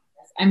 Yeah.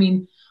 I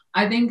mean,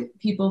 I think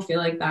people feel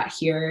like that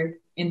here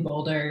in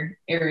Boulder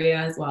area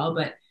as well,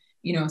 but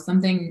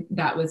something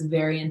that was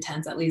very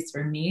intense, at least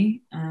for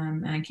me,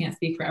 and I can't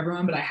speak for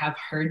everyone, but I have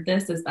heard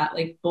this, is that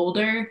like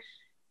Boulder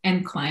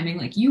and climbing,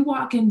 like you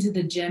walk into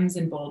the gyms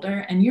in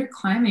Boulder and you're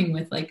climbing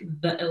with like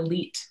the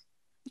elite.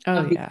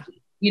 Oh yeah.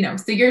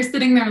 So you're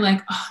sitting there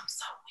like, oh, I'm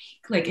so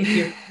weak. Like if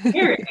you're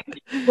caring,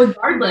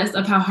 regardless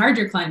of how hard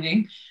you're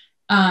climbing,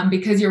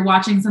 because you're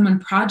watching someone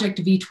project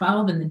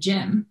V12 in the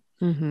gym.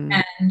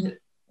 And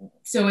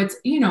so it's,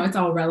 it's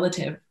all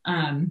relative.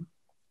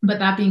 But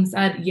that being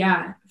said,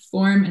 yeah,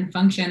 form and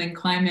function and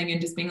climbing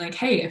and just being like,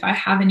 hey, if I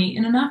haven't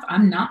eaten enough,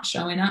 I'm not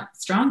showing up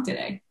strong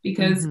today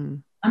because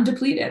I'm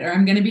depleted or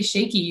I'm going to be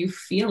shaky. You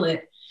feel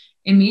it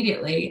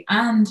immediately.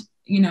 And,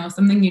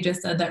 something you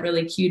just said that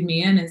really cued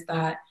me in is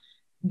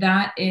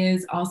that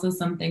is also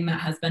something that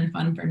has been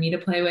fun for me to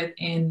play with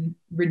in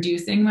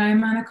reducing my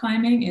amount of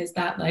climbing, is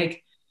that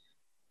like,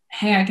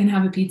 hey, I can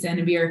have a pizza and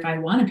a beer if I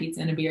want a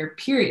pizza and a beer,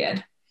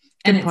 period.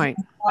 Good and point.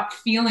 It's not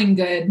feeling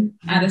good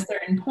at a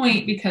certain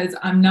point because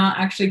I'm not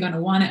actually going to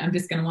want it. I'm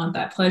just going to want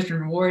that pleasure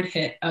and reward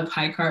hit of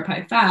high carb,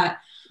 high fat.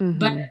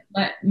 But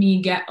let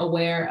me get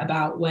aware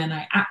about when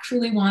I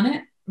actually want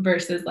it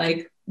versus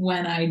like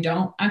when I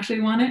don't actually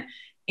want it,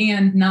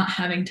 and not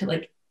having to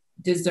like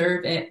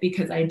deserve it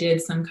because I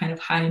did some kind of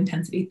high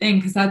intensity thing.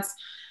 Because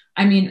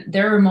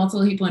there were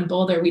multiple people in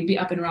Boulder. We'd be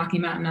up in Rocky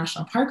Mountain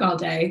National Park all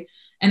day.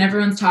 And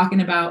everyone's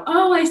talking about,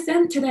 oh, I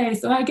sent today,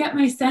 so I get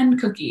my send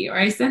cookie, or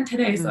I sent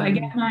today, so I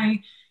get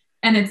my,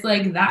 and it's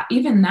like that,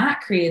 even that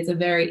creates a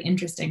very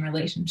interesting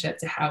relationship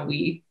to how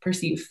we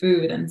perceive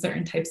food and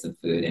certain types of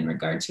food in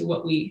regard to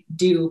what we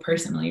do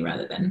personally,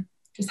 rather than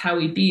just how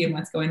we be and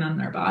what's going on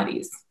in our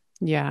bodies.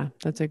 Yeah,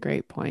 that's a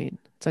great point.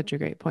 Such a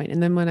great point.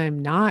 And then when I'm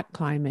not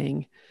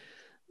climbing,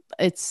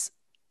 it's,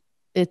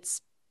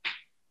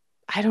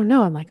 I don't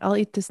know. I'm like, I'll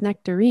eat this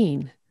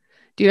nectarine.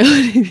 Do you know what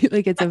I mean?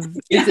 Like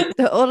it's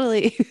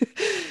totally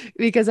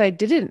because I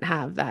didn't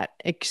have that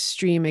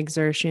extreme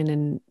exertion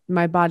and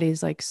my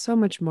body's like so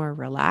much more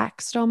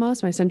relaxed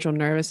almost. My central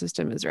nervous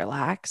system is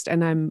relaxed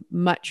and I'm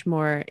much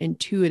more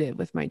intuitive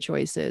with my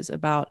choices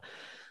about,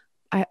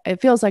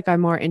 it feels like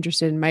I'm more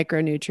interested in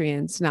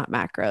micronutrients, not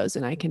macros.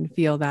 And I can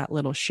feel that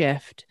little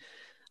shift.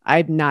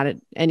 I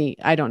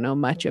don't know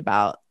much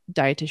about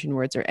dietitian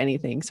words or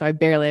anything. So I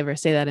barely ever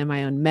say that in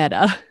my own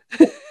meta.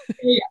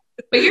 Yeah.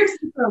 But you're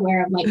super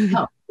aware of like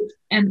health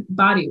and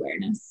body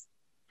awareness.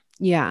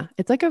 Yeah.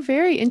 It's like a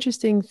very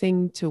interesting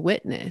thing to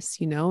witness,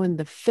 in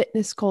the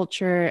fitness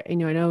culture. I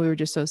know we were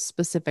just so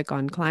specific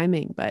on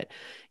climbing, but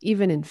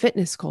even in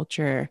fitness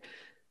culture,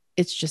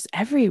 it's just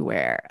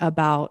everywhere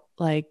about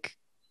like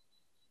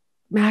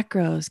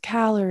macros,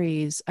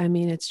 calories.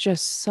 It's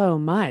just so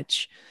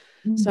much.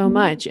 So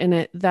much.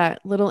 And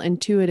that little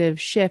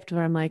intuitive shift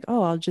where I'm like,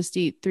 oh, I'll just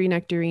eat 3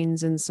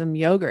 nectarines and some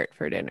yogurt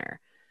for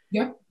dinner.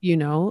 Yep.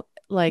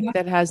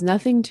 That has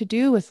nothing to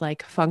do with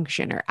like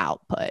function or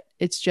output.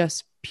 It's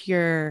just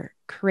pure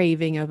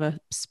craving of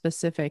a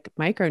specific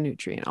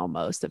micronutrient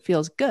almost that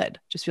feels good,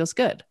 just feels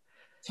good.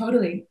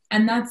 Totally.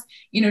 And that's,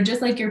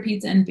 just like your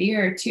pizza and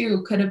beer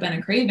too could have been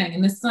a craving.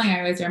 And this is something I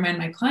always remind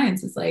my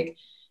clients is like,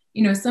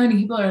 so many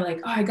people are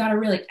like, oh, I got to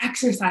really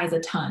exercise a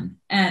ton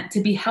and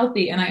to be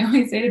healthy. And I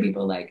always say to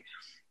people, like,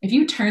 if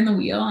you turn the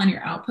wheel on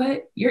your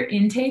output, your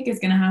intake is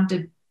going to have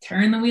to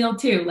turn the wheel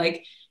too.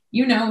 Like,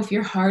 if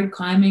you're hard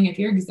climbing, if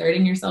you're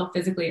exerting yourself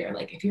physically, or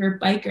like if you're a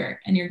biker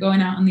and you're going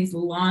out on these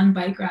long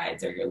bike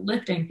rides or you're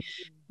lifting,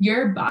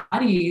 your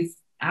body's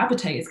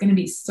appetite is going to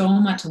be so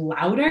much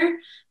louder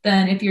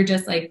than if you're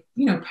just like,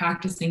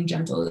 practicing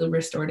gentle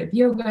restorative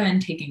yoga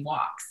and taking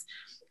walks.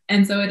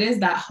 And so it is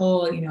that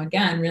whole,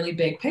 again, really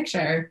big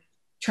picture,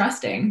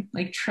 trusting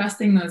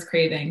those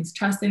cravings,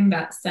 trusting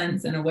that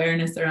sense and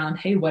awareness around,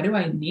 hey, what do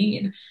I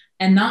need?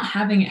 And not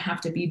having it have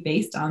to be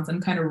based on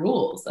some kind of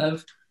rules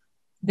of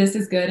this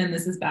is good and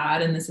this is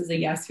bad and this is a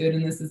yes food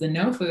and this is a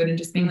no food, and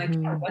just being like,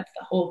 yeah, what's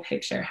the whole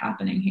picture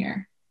happening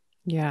here?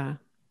 Yeah.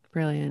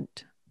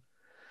 Brilliant.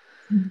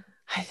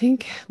 I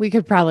think we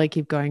could probably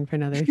keep going for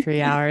another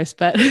 3 hours,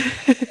 but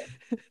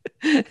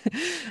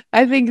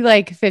I think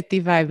like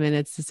 55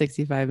 minutes to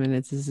 65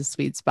 minutes is a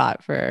sweet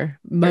spot for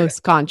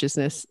most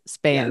consciousness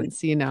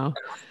spans,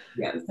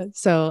 Yes.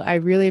 So I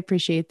really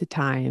appreciate the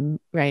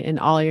time, right? And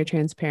all your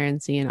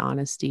transparency and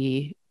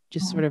honesty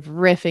just sort of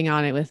riffing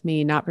on it with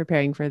me, not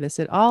preparing for this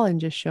at all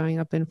and just showing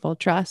up in full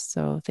trust.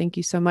 So thank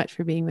you so much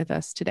for being with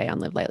us today on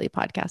Live Lightly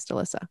podcast,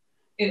 Alyssa.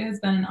 It has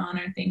been an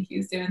honor. Thank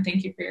you, Sue, and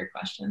thank you for your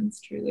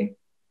questions, truly.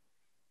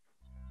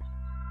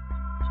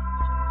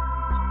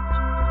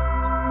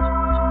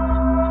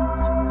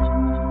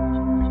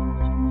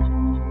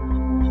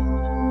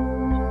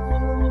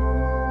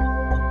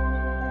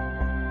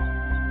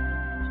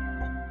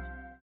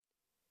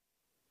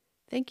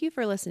 Thank you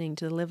for listening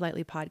to the Live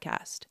Lightly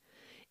podcast.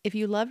 If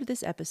you loved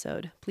this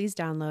episode, please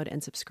download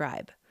and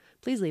subscribe.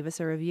 Please leave us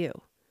a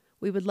review.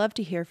 We would love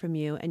to hear from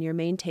you and your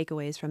main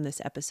takeaways from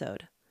this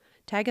episode.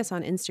 Tag us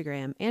on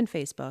Instagram and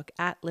Facebook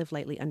at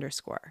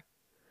livelightly_.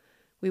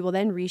 We will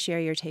then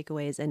reshare your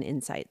takeaways and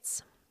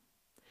insights.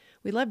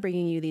 We love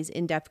bringing you these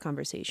in-depth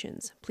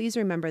conversations. Please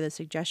remember the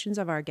suggestions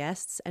of our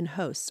guests and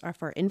hosts are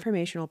for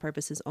informational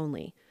purposes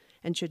only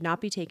and should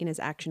not be taken as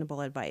actionable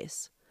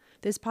advice.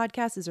 This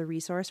podcast is a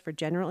resource for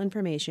general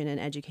information and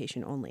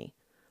education only.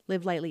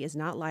 Live Lightly is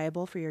not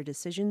liable for your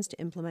decisions to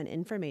implement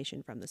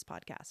information from this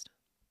podcast.